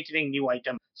to be maintaining new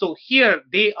item. So here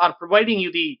they are providing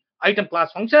you the item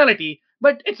class functionality,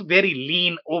 but it's very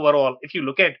lean overall. If you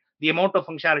look at the amount of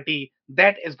functionality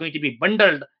that is going to be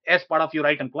bundled as part of your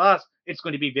item class, it's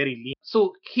going to be very lean.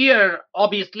 So here,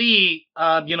 obviously,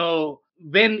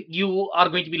 when you are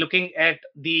going to be looking at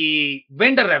the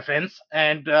vendor reference,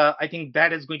 and I think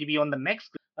that is going to be on the next,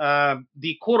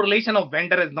 the correlation of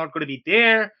vendor is not going to be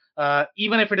there,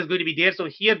 even if it is going to be there. So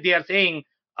here they are saying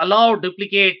allow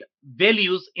duplicate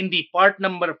values in the part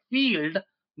number field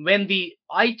when the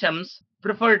items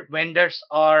preferred vendors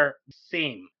are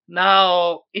same.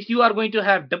 Now, if you are going to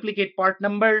have duplicate part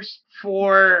numbers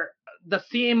for the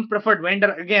same preferred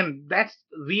vendor, again, that's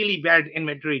really bad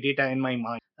inventory data in my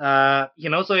mind.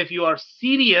 So if you are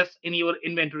serious in your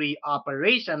inventory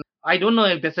operation, I don't know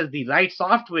if this is the right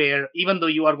software, even though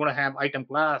you are going to have item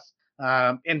class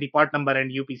in the part number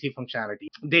and UPC functionality.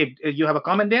 Dave, you have a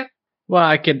comment there? Well,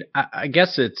 I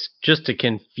guess it's just a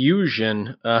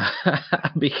confusion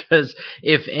because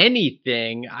if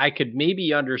anything, I could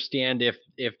maybe understand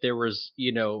if there was,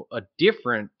 a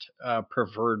different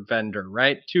preferred vendor,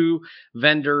 right? Two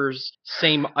vendors,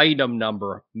 same item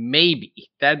number, maybe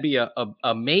that'd be a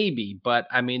maybe. But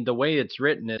I mean, the way it's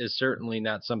written is certainly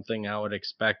not something I would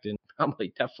expect, and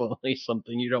probably definitely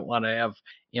something you don't want to have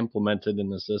implemented in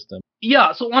the system.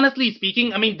 Yeah, so honestly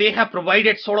speaking, I mean, they have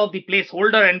provided sort of the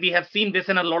placeholder, and we have seen this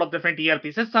in a lot of different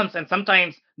ERP systems. And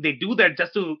sometimes they do that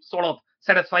just to sort of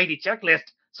satisfy the checklist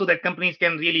so that companies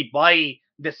can really buy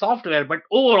the software. But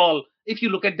overall, if you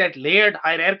look at that layered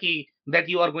hierarchy that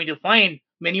you are going to find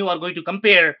when you are going to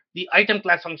compare the item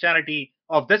class functionality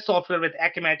of this software with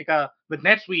Acumatica, with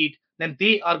NetSuite, then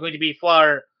they are going to be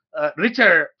far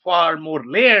richer, far more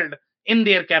layered in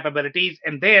their capabilities.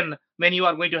 And then when you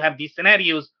are going to have these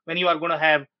scenarios, when you are going to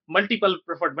have multiple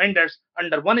preferred vendors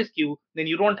under one SKU, then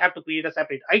you don't have to create a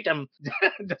separate item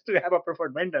just to have a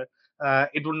preferred vendor.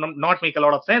 It would not make a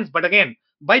lot of sense. But again,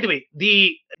 by the way,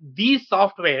 these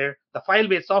software, the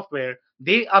file-based software,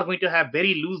 they are going to have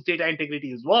very loose data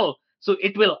integrity as well. So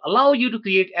it will allow you to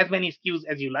create as many SKUs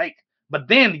as you like. But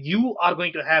then you are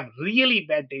going to have really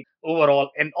bad data overall.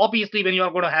 And obviously, when you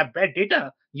are going to have bad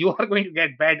data, you are going to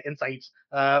get bad insights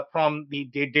from the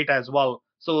data as well.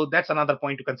 So that's another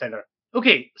point to consider.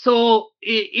 Okay, so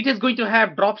it is going to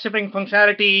have drop shipping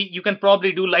functionality. You can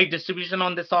probably do light distribution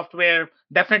on the software.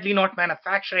 Definitely not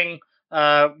manufacturing.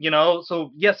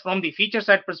 So yes, from the feature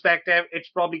set perspective, it's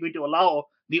probably going to allow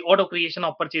the auto creation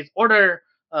of purchase order.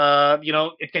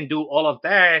 It can do all of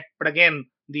that. But again,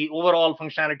 the overall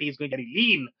functionality is going to be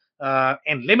lean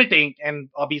and limiting. And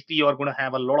obviously, you are going to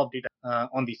have a lot of data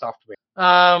on the software.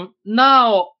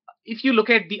 Now, if you look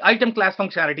at the item class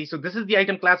functionality, so this is the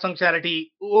item class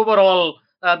functionality overall.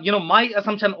 My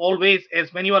assumption always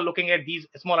is when you are looking at these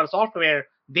smaller software,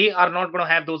 they are not going to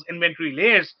have those inventory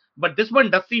layers. But this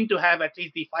one does seem to have at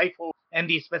least the FIFO and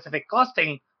the specific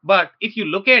costing. But if you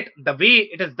look at the way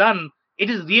it is done, it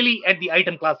is really at the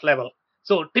item class level.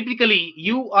 So typically,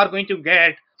 you are going to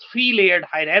get 3-layered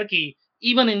hierarchy,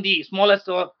 even in the smallest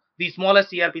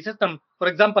ERP system. For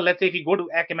example, let's say if you go to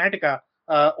Acumatica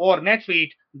or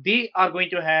NetSuite, they are going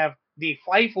to have the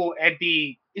FIFO at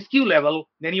the SKU level,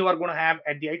 then you are going to have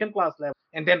at the item class level,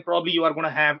 and then probably you are going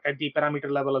to have at the parameter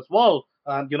level as well,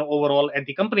 overall at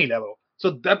the company level.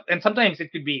 So that, and sometimes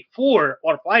it could be 4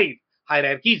 or 5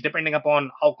 hierarchies depending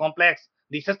upon how complex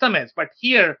the system is. But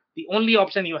here, the only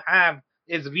option you have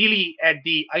is really at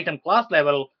the item class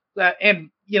level.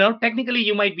 And technically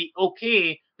you might be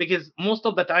okay because most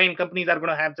of the time companies are going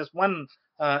to have just one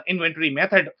inventory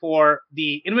method for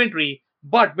the inventory.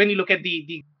 But when you look at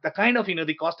the kind of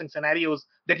the costing scenarios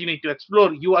that you need to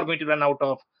explore, you are going to run out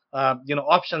of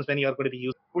options when you are going to be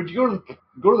using. Would you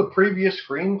go to the previous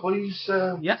screen, please?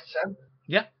 Yeah. Sam?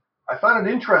 Yeah. I found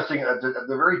it interesting at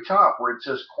the very top where it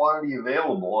says quantity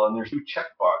available, and there's 2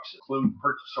 checkboxes: include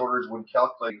purchase orders when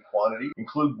calculating quantity,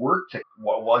 include work tickets.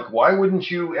 Why wouldn't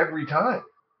you every time?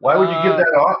 Why would you give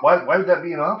that why would that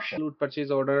be an option? Include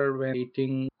purchase order when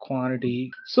eating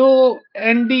quantity. So,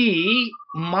 Andy,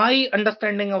 my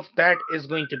understanding of that is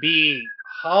going to be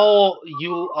how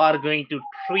you are going to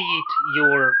treat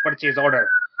your purchase order.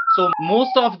 So,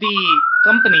 most of the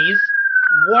companies,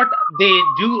 what they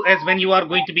do is when you are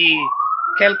going to be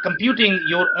computing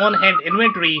your on hand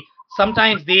inventory,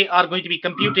 sometimes they are going to be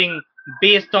computing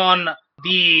based on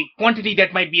the quantity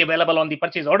that might be available on the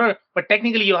purchase order, but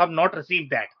technically you have not received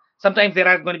that. Sometimes there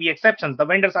are going to be exceptions. The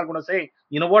vendors are going to say,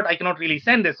 you know what, I cannot really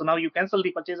send this, so now you cancel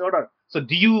the purchase order. So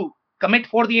do you commit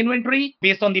for the inventory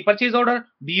based on the purchase order?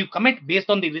 Do you commit based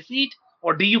on the receipt?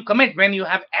 Or do you commit when you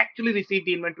have actually received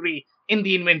the inventory in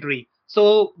the inventory?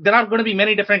 So there are going to be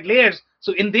many different layers.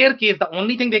 So in their case, the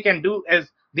only thing they can do is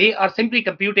they are simply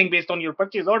computing based on your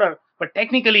purchase order. But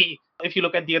technically, if you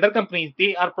look at the other companies,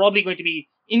 they are probably going to be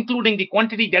including the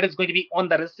quantity that is going to be on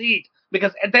the receipt,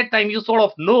 because at that time you sort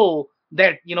of know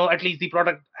that, you know, at least the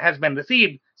product has been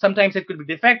received. Sometimes it could be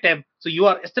defective, so you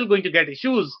are still going to get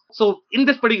issues. So in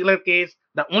this particular case,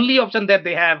 the only option that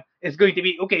they have is going to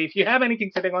be, okay, if you have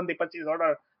anything sitting on the purchase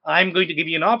order, I'm going to give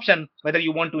you an option whether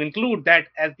you want to include that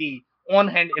as the on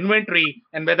hand inventory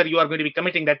and whether you are going to be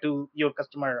committing that to your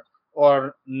customer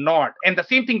or not. And the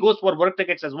same thing goes for work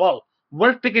tickets as well.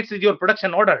 Work tickets is your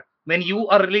production order. When you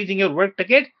are releasing your work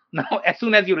ticket, now as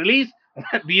soon as you release,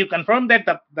 do you confirm that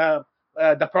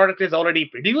the product is already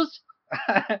produced?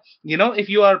 You know, if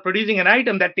you are producing an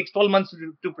item that takes 12 months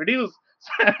to produce,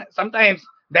 sometimes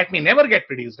that may never get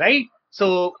produced, right?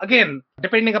 So again,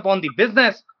 depending upon the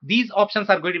business, these options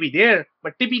are going to be there.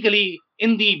 But typically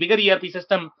in the bigger ERP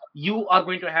system, you are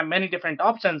going to have many different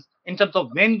options in terms of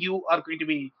when you are going to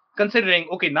be considering,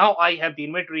 okay, now I have the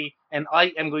inventory and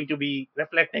I am going to be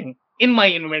reflecting in my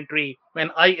inventory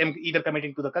when I am either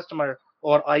committing to the customer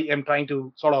or I am trying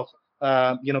to sort of,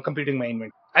 computing my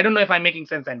inventory. I don't know if I'm making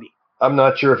sense, Andy. I'm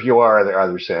not sure if you are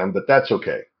either, Sam, but that's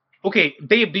okay. Okay,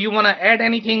 Dave, do you want to add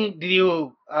anything? Do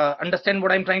you understand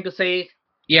what I'm trying to say?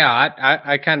 Yeah,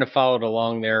 I kind of followed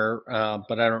along there,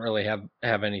 but I don't really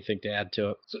have anything to add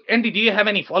to it. So, Andy, do you have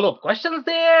any follow-up questions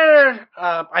there?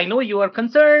 I know you are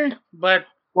concerned, but...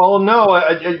 Well,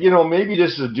 no, maybe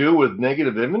this is to do with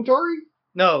negative inventory?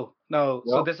 No.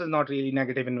 So this is not really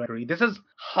negative inventory. This is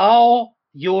how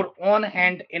your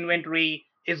on-hand inventory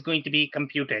is going to be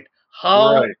computed.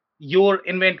 How your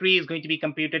inventory is going to be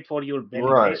computed for your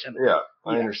valuation. Right,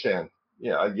 I understand.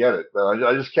 Yeah, I get it. But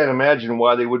I just can't imagine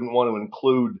why they wouldn't want to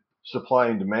include supply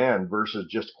and demand versus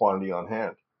just quantity on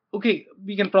hand. Okay,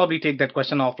 we can probably take that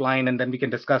question offline and then we can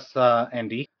discuss,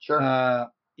 Andy. Sure.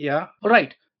 Yeah. All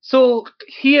right. So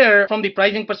here, from the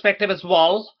pricing perspective as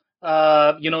well,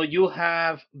 you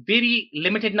have very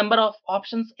limited number of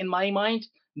options in my mind.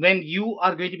 When you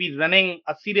are going to be running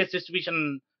a serious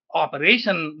distribution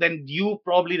operation, then you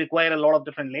probably require a lot of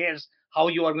different layers, how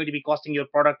you are going to be costing your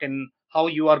product and how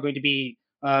you are going to be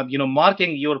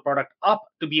marking your product up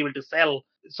to be able to sell.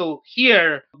 So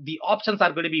here the options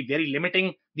are going to be very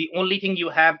limiting. The only thing you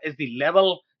have is the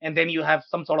level, and then you have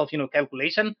some sort of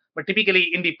calculation. But typically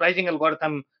in the pricing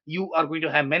algorithm, you are going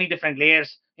to have many different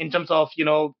layers in terms of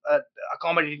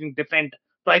accommodating different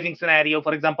pricing scenario.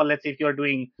 For example, let's say if you're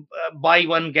doing buy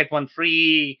one get one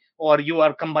free, or you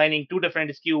are combining two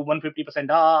different SKU 150%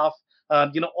 off.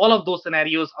 All of those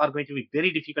scenarios are going to be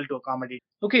very difficult to accommodate.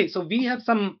 Okay, so we have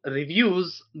some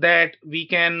reviews that we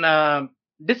can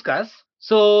discuss.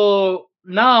 So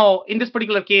now in this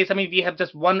particular case, I mean, we have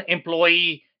just one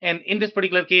employee, and in this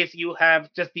particular case, you have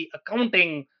just the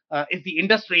accounting is the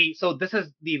industry. So this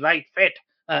is the right fit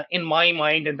in my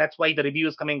mind, and that's why the review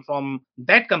is coming from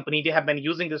that company. They have been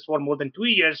using this for more than 2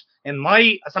 years, and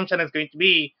my assumption is going to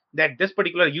be that this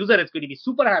particular user is going to be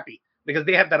super happy because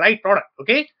they have the right product.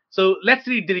 Okay, so let's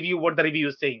read the review, what the review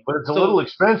is saying. But it's a little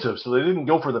expensive, so they didn't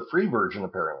go for the free version,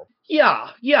 apparently. Yeah.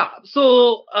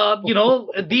 So,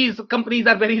 these companies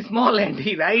are very small,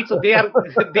 Andy, right? So they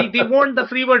want the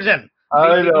free version.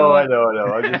 I know.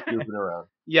 I'm just goofing around.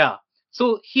 Yeah.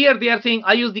 So here they are saying,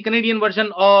 I use the Canadian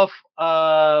version of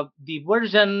the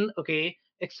version, okay,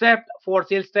 except for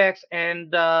sales tax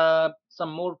and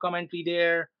some more commentary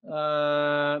there.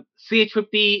 Sage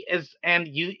 50 is an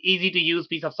easy to use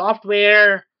piece of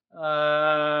software.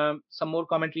 Some more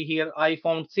commentary here. I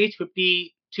found Sage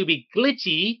 50 to be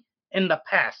glitchy in the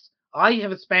past. I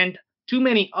have spent too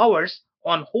many hours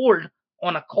on hold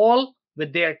on a call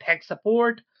with their tech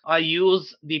support. I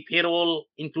use the payroll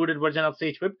included version of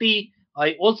Sage 50.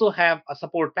 I also have a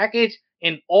support package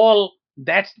in all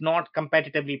that's not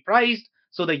competitively priced.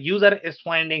 So the user is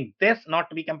finding this not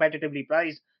to be competitively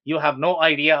priced. You have no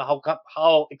idea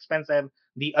how expensive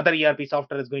the other ERP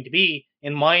software is going to be.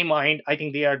 In my mind, I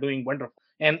think they are doing wonderful.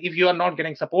 And if you are not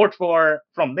getting support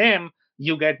from them,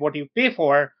 you get what you pay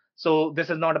for. So this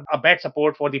is not a bad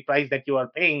support for the price that you are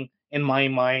paying, in my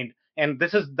mind. And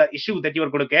this is the issue that you are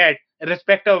going to get,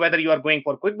 irrespective of whether you are going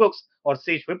for QuickBooks or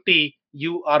Sage 50.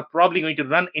 You are probably going to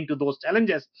run into those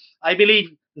challenges. I believe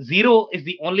Xero is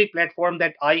the only platform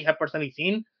that I have personally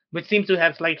seen which seems to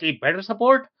have slightly better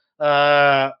support,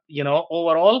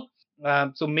 overall.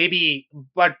 So maybe,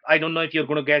 but I don't know if you're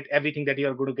going to get everything that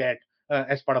you're going to get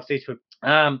as part of Sage 50.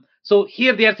 So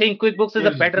here they are saying QuickBooks is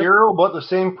a better. Xero about the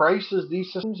same price as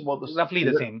these systems? Roughly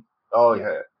the same. Oh,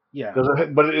 yeah. Yeah.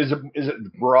 But is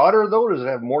it broader, though? Does it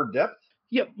have more depth?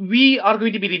 Yeah, we are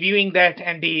going to be reviewing that,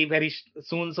 Andy, very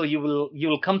soon, so you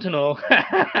will come to know.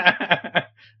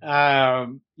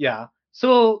 Yeah.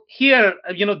 So here,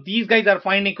 these guys are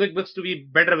finding QuickBooks to be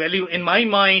better value. In my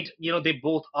mind, they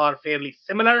both are fairly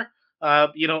similar.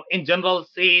 In general,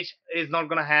 Sage is not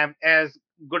going to have as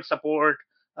good support,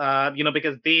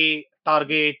 because they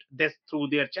target this through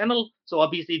their channel. So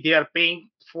obviously they are paying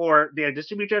for their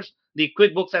distributors. The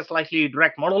QuickBooks has slightly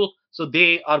direct model, so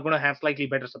they are going to have slightly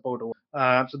better support.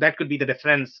 So that could be the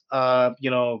difference,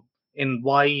 in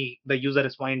why the user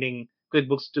is finding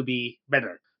QuickBooks to be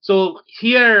better. So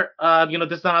here,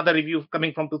 this is another review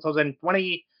coming from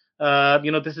 2020.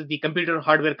 This is the computer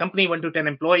hardware company, 1 to 10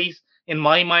 employees. In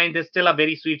my mind, there's still a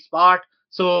very sweet spot.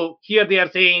 So here they are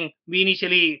saying we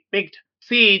initially picked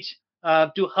Sage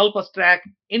to help us track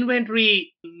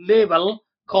inventory level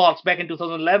costs back in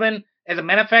 2011. As a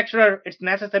manufacturer, it's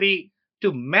necessary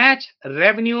to match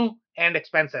revenue and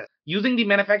expenses. Using the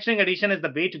manufacturing edition is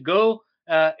the way to go.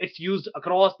 It's used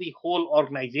across the whole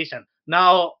organization.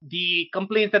 Now, the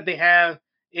complaints that they have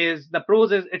is the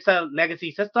pros is it's a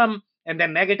legacy system, and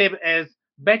then negative is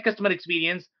bad customer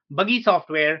experience, buggy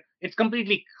software. It's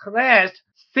completely crashed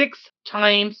 6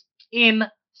 times in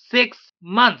 6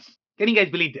 months. Can you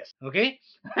guys believe this? Okay.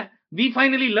 We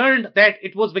finally learned that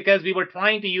it was because we were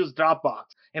trying to use Dropbox.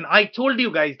 And I told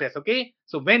you guys this, okay?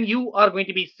 So when you are going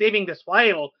to be saving this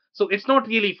file, so it's not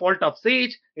really fault of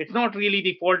Sage. It's not really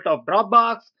the fault of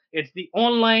Dropbox. It's the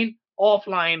online,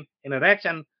 offline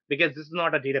interaction, because this is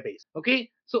not a database, okay?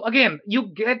 So again, you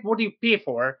get what you pay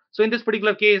for. So in this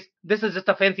particular case, this is just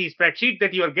a fancy spreadsheet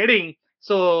that you are getting.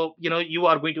 So, you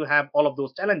are going to have all of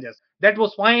those challenges. That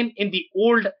was fine in the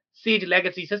old Sage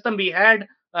legacy system we had.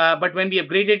 But when we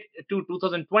upgraded to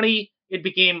 2020, it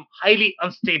became highly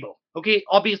unstable. Okay,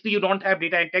 obviously you don't have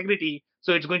data integrity,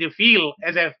 so it's going to feel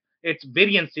as if it's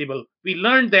very unstable. We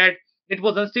learned that it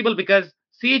was unstable because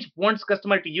Sage wants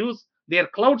customer to use their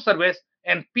cloud service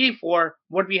and pay for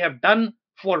what we have done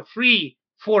for free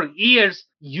for years.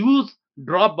 Use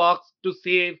Dropbox to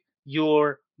save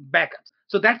your backups.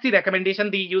 So that's the recommendation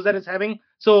the user is having.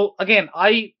 So again,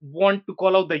 I want to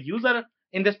call out the user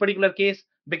in this particular case,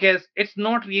 because it's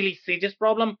not really Sage's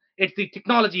problem, it's the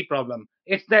technology problem.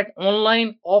 It's that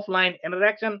online offline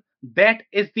interaction that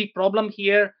is the problem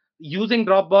here. Using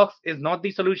Dropbox is not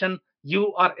the solution.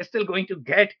 You are still going to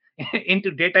get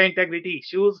into data integrity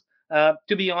issues.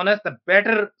 To be honest, the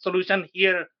better solution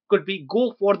here could be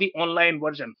go for the online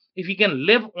version. If you can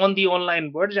live on the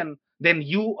online version, then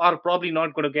you are probably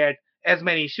not going to get as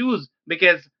many issues,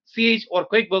 because Sage or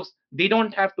QuickBooks, they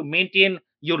don't have to maintain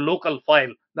your local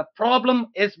file. The problem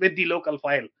is with the local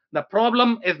file. The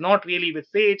problem is not really with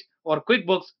Sage or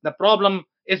QuickBooks. The problem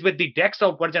is with the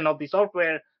desktop version of the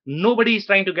software. Nobody is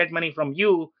trying to get money from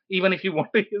you, even if you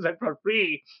want to use it for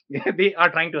free. They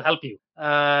are trying to help you.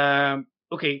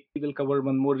 Okay, we will cover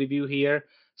one more review here.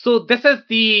 So this is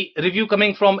the review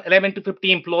coming from 11 to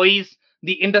 50 employees.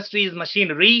 The industry is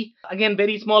machinery. Again,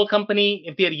 very small company.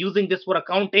 If they are using this for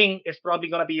accounting, it's probably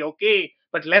going to be okay.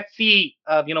 But let's see,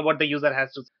 what the user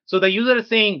has to say. So the user is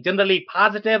saying generally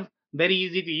positive, very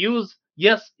easy to use.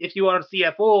 Yes, if you are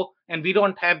CFO and we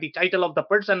don't have the title of the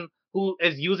person who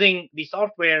is using the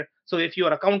software. So if you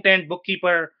are accountant,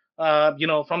 bookkeeper,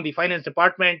 from the finance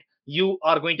department, you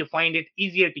are going to find it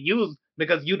easier to use,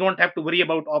 because you don't have to worry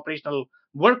about operational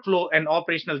workflow and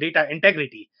operational data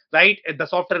integrity, right? The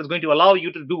software is going to allow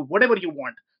you to do whatever you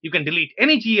want. You can delete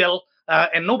any GL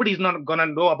and nobody's not going to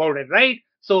know about it, right?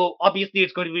 So obviously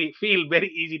it's going to feel very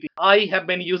easy to. I have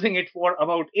been using it for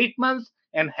about 8 months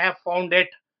and have found it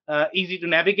easy to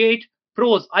navigate.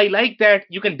 Pros, I like that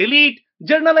you can delete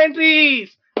journal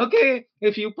entries. Okay,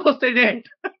 if you posted it.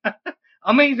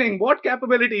 Amazing. What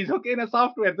capabilities? Okay, in a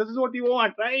software, this is what you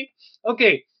want, right?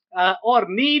 Okay. Or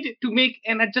need to make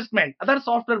an adjustment. Other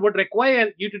software would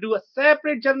require you to do a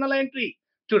separate journal entry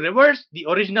to reverse the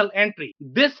original entry.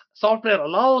 This software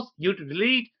allows you to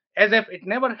delete as if it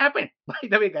never happened. By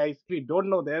the way, guys, if you don't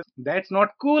know this, that's not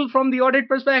cool from the audit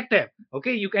perspective.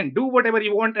 Okay, you can do whatever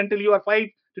you want until you are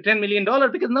 $5 to $10 million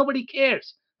because nobody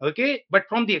cares. Okay, but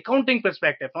from the accounting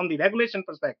perspective, from the regulation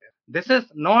perspective, this is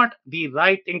not the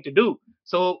right thing to do.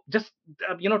 So just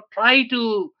try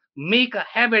to make a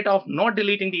habit of not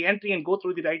deleting the entry and go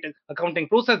through the right accounting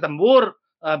process. The more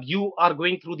you are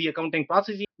going through the accounting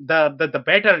process, the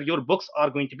better your books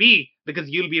are going to be, because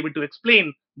you'll be able to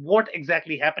explain what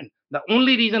exactly happened. The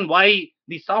only reason why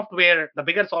the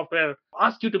bigger software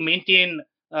asks you to maintain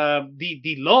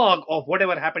the log of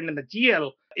whatever happened in the GL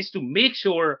is to make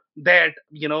sure that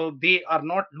they are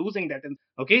not losing that.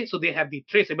 Okay, so they have the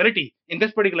traceability. In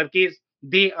this particular case,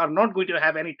 they are not going to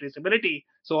have any traceability.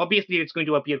 So obviously, it's going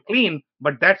to appear clean,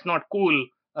 but that's not cool.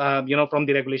 From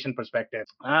the regulation perspective.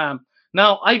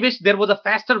 Now, I wish there was a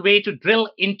faster way to drill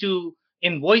into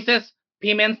invoices,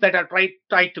 payments that are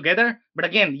tied together. But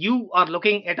again, you are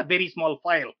looking at a very small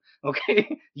file.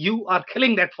 Okay, you are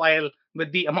killing that file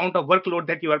with the amount of workload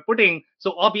that you are putting.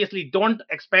 So obviously, don't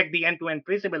expect the end-to-end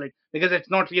traceability, because it's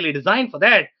not really designed for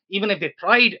that. Even if they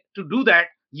tried to do that,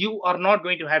 you are not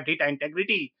going to have data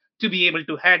integrity to be able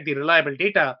to hack the reliable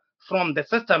data from the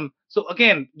system. So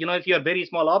again, if you're a very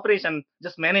small operation,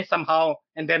 just manage somehow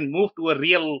and then move to a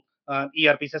real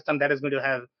ERP system that is going to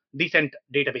have decent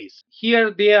database.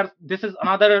 Here this is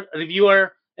another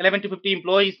reviewer, 11 to 50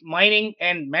 employees, mining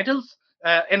and metals.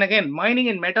 And again, mining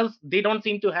and metals, they don't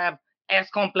seem to have as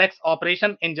complex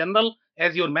operation in general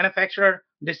as your manufacturer,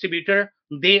 distributor.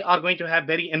 They are going to have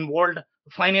very involved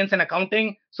finance and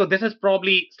accounting. So this is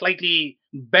probably slightly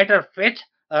better fit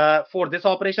for this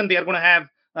operation. They are going to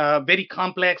have very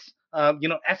complex,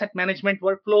 asset management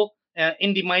workflow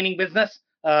in the mining business.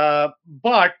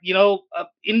 But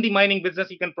in the mining business,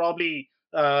 you can probably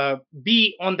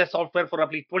be on the software for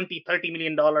roughly $20-30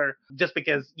 million just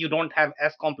because you don't have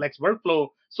as complex workflow.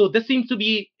 So this seems to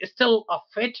be still a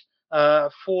fit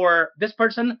for this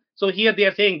person. So here they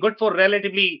are saying good for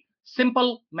relatively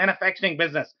simple manufacturing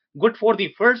business, good for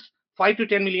the first $5 to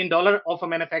 $10 million of a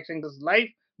manufacturing business life,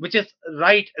 which is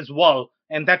right as well.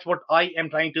 And that's what I am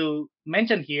trying to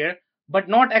mention here. But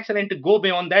not excellent to go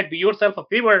beyond that. Do yourself a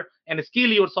favor and scale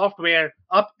your software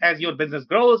up as your business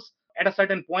grows. At a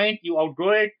certain point, you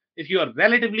outgrow it. If you are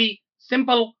relatively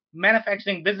simple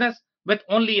manufacturing business with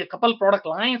only a couple product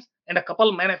lines and a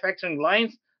couple manufacturing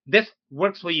lines, this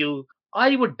works for you.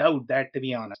 I would doubt that, to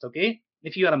be honest. Okay,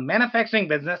 if you are a manufacturing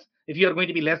business, if you are going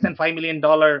to be less than $5 million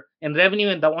in revenue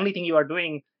and the only thing you are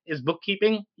doing is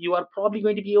bookkeeping, you are probably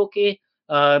going to be okay.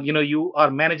 You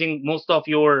are managing most of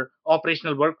your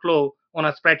operational workflow on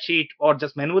a spreadsheet or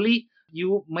just manually,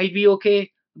 you might be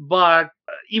okay. But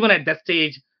even at that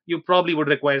stage, you probably would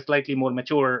require slightly more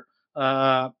mature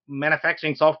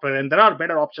manufacturing software. And there are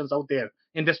better options out there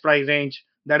in this price range.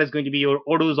 That is going to be your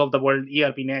Odoo's of the world,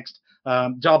 ERP Next,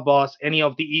 JobBoss, any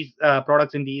of the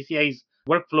products in the ECI's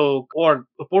workflow or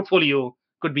portfolio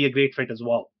could be a great fit as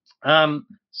well.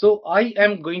 So I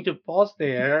am going to pause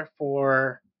there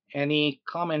for any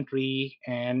commentary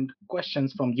and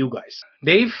questions from you guys.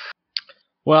 Dave?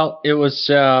 Well, it was,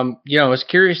 I was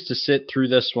curious to sit through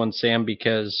this one, Sam,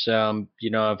 because,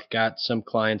 I've got some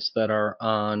clients that are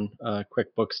on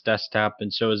QuickBooks Desktop,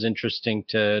 and so it was interesting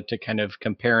to kind of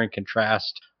compare and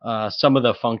contrast some of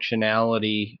the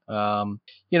functionality,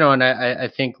 and I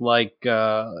think like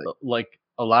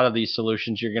a lot of these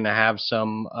solutions, you're going to have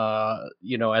some,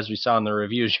 as we saw in the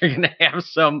reviews, you're going to have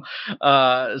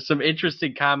some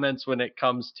interesting comments when it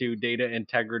comes to data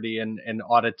integrity and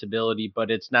auditability, but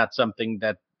it's not something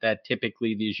that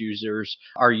typically these users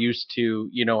are used to,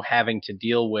 having to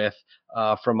deal with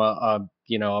from a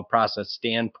process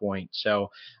standpoint.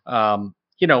 So,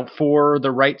 for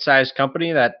the right size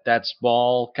company, that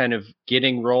small kind of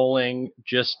getting rolling,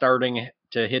 just starting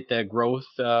to hit the growth,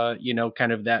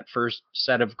 kind of that first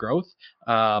set of growth,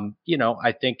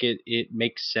 I think it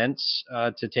makes sense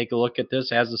to take a look at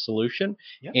this as a solution.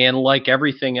 Yep. And like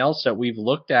everything else that we've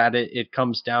looked at, it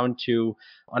comes down to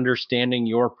understanding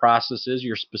your processes,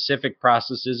 your specific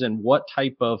processes, and what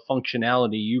type of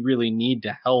functionality you really need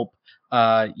to help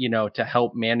to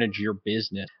help manage your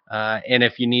business. And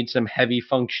if you need some heavy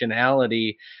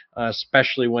functionality,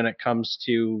 especially when it comes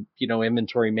to,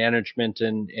 inventory management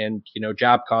and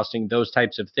job costing, those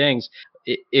types of things,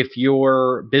 if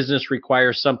your business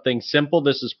requires something simple,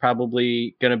 this is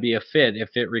probably going to be a fit. If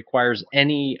it requires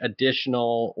any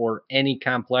additional or any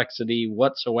complexity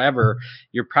whatsoever,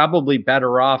 you're probably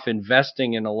better off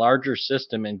investing in a larger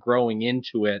system and growing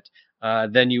into it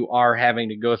than you are having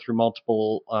to go through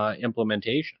multiple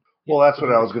implementation. Well, that's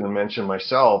what I was going to mention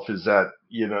myself, is that,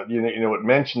 it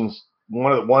mentions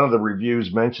one of the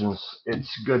reviews mentions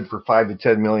it's good for 5 to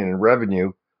 10 million in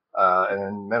revenue,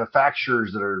 and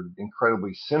manufacturers that are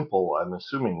incredibly simple, I'm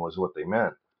assuming was what they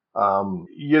meant.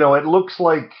 It looks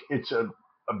like it's a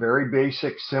very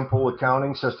basic, simple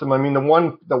accounting system. I mean,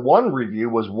 the one review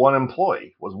was one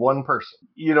employee, was one person.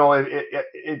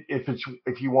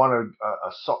 If you want a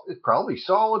probably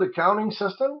solid accounting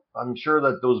system, I'm sure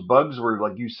that those bugs were,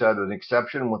 like you said, an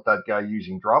exception with that guy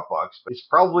using Dropbox. But it's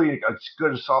probably a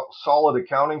good, solid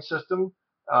accounting system.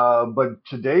 But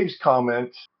to Dave's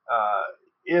comment,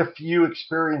 if you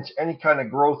experience any kind of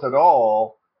growth at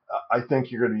all, I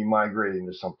think you're going to be migrating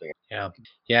to something. Yeah.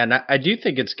 And I do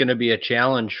think it's going to be a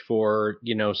challenge for,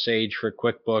 Sage, for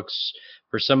QuickBooks,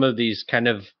 for some of these kind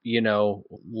of,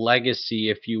 legacy,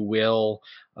 if you will,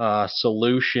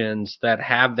 solutions that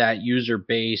have that user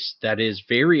base that is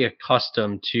very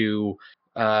accustomed to,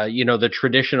 the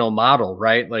traditional model,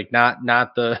 right? Like not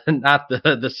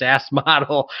the SaaS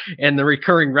model and the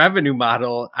recurring revenue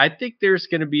model. I think there's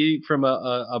going to be, from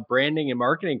a branding and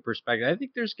marketing perspective, I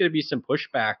think there's going to be some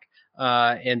pushback.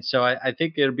 And so I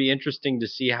think it'll be interesting to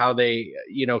see how they,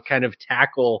 kind of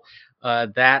tackle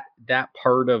that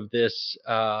part of this,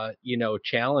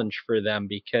 challenge for them,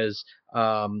 because,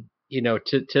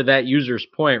 to that user's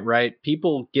point, right?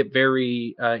 People get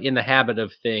very in the habit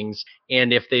of things.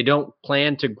 And if they don't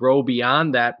plan to grow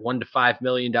beyond that $1 to $5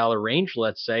 million range,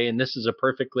 let's say, and this is a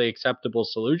perfectly acceptable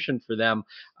solution for them,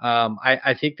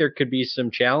 I think there could be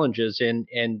some challenges and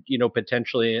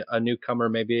potentially a newcomer,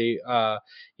 maybe,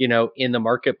 in the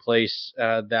marketplace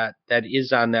that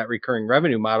is on that recurring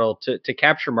revenue model to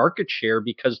capture market share,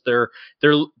 because they're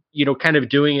kind of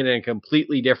doing it in a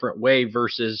completely different way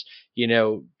versus,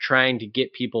 trying to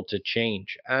get people to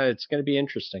change. It's going to be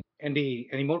interesting. Andy,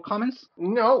 any more comments?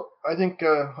 No, I think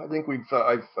I've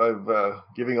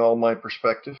given all my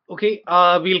perspective. Okay,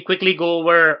 we'll quickly go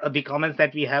over the comments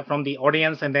that we have from the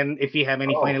audience, and then if we have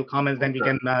any final comments, then we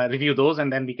can review those,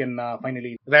 and then we can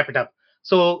finally wrap it up.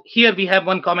 So here we have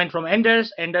one comment from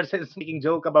Enders. Enders is making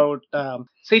joke about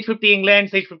Sage 50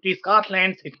 England, Sage 50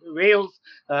 Scotland, Sage 50 Wales.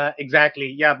 Exactly,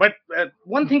 yeah. But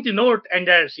one thing to note,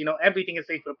 Enders, everything is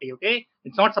Sage 50, okay?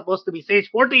 It's not supposed to be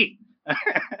Sage 40. So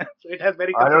it has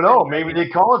very... I don't know. Maybe they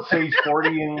call it Sage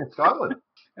 40 in Scotland.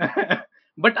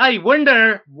 But I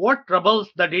wonder what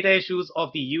troubles the data issues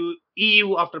of the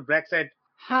EU after Brexit.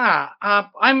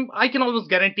 I can almost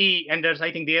guarantee, Enders,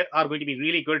 I think they are going to be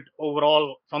really good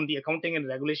overall from the accounting and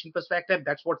regulation perspective.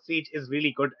 That's what Sage is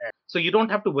really good at. So you don't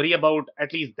have to worry about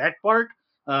at least that part.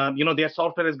 Their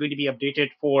software is going to be updated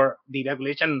for the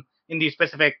regulation in the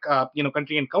specific,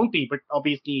 country and county. But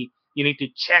obviously, you need to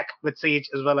check with Sage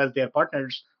as well as their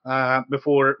partners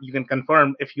before you can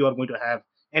confirm if you are going to have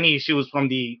any issues from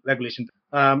the regulation.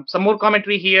 Some more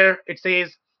commentary here. It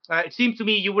says, it seems to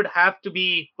me you would have to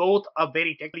be both a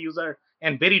very technical user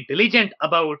and very diligent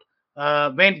about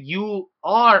when you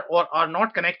are or are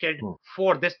not connected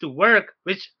for this to work,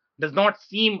 which does not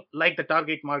seem like the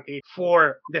target market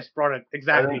for this product.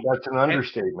 Exactly. I think that's an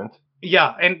understatement.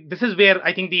 And this is where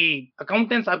I think the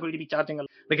accountants are going to be charging a lot,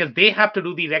 because they have to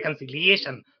do the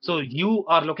reconciliation. So you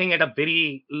are looking at a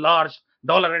very large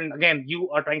dollar, and again, you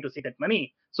are trying to save that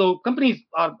money. So companies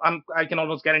are, I can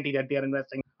almost guarantee that they are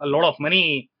investing a lot of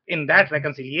money in that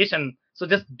reconciliation. So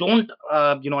just don't,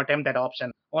 attempt that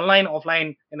option. Online,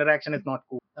 offline interaction is not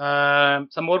cool.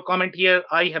 Some more comment here.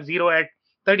 I have zero at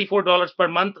 $34 per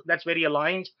month. That's very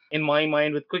aligned in my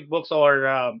mind with QuickBooks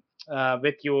or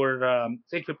with your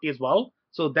Sage 50 as well.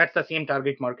 So that's the same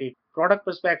target market. Product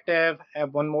perspective, I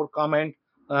have one more comment.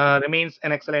 Remains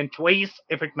an excellent choice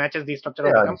if it matches the structure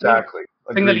of the company. Exactly.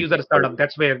 Single user startup.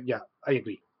 That's where, I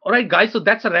agree. All right, guys. So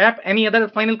that's a wrap. Any other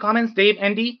final comments, Dave,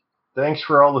 Andy? Thanks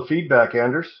for all the feedback,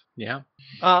 Anders. Yeah.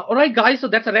 All right, guys. So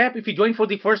that's a wrap. If you joined for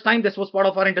the first time, this was part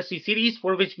of our industry series,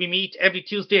 for which we meet every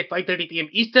Tuesday at 5:30 p.m.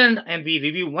 Eastern, and we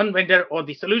review one vendor or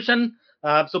the solution.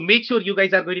 So make sure you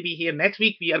guys are going to be here next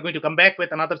week. We are going to come back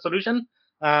with another solution.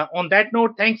 On that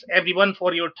note, thanks everyone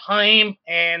for your time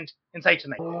and insight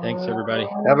tonight. Thanks, everybody.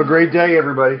 Have a great day,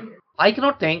 everybody. I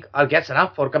cannot thank our guests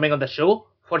enough for coming on the show,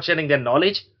 for sharing their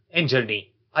knowledge and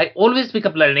journey. I always pick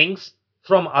up learnings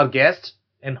from our guests,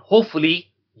 and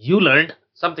hopefully you learned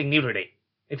something new today.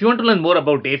 If you want to learn more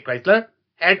about Dave Chrysler,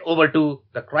 head over to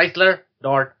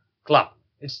thechrysler.club.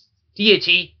 It's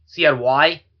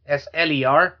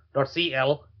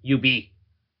THECRYSLER.CLUB.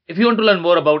 If you want to learn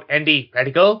more about Andy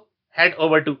Pratico, head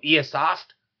over to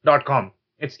ESSoft.com.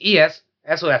 It's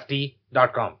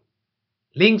ESSOFT.com.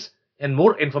 Links and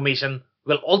more information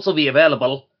will also be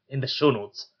available in the show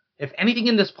notes. If anything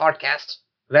in this podcast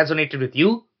resonated with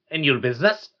you and your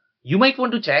business, you might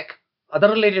want to check other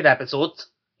related episodes,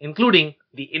 including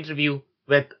the interview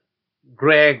with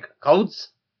Greg Kautz,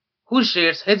 who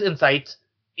shares his insights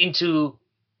into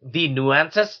the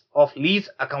nuances of lease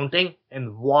accounting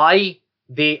and why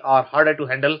they are harder to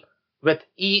handle with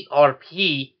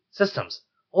ERP systems.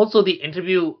 Also, the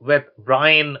interview with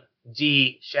Brian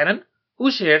G. Shannon,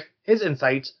 who shares his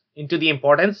insights into the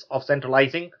importance of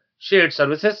centralizing shared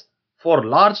services for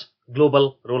large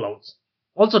global rollouts.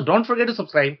 Also, don't forget to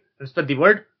subscribe and spread the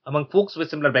word among folks with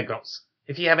similar backgrounds.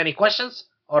 If you have any questions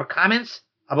or comments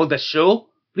about the show,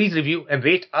 please review and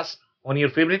rate us on your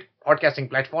favorite podcasting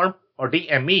platform or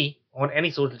DM me on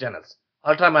any social channels.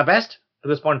 I'll try my best to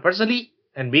respond personally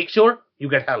and make sure you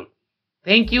get help.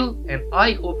 Thank you, and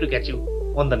I hope to catch you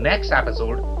on the next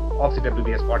episode of the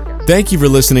WBS Podcast. Thank you for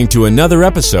listening to another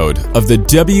episode of the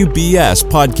WBS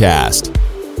Podcast.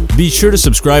 Be sure to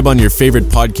subscribe on your favorite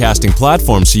podcasting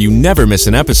platform so you never miss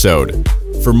an episode.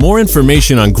 For more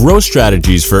information on growth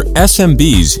strategies for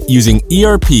SMBs using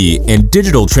ERP and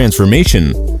digital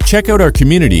transformation, check out our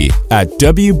community at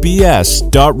WBS.rocks.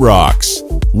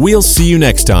 We'll see you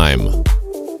next time.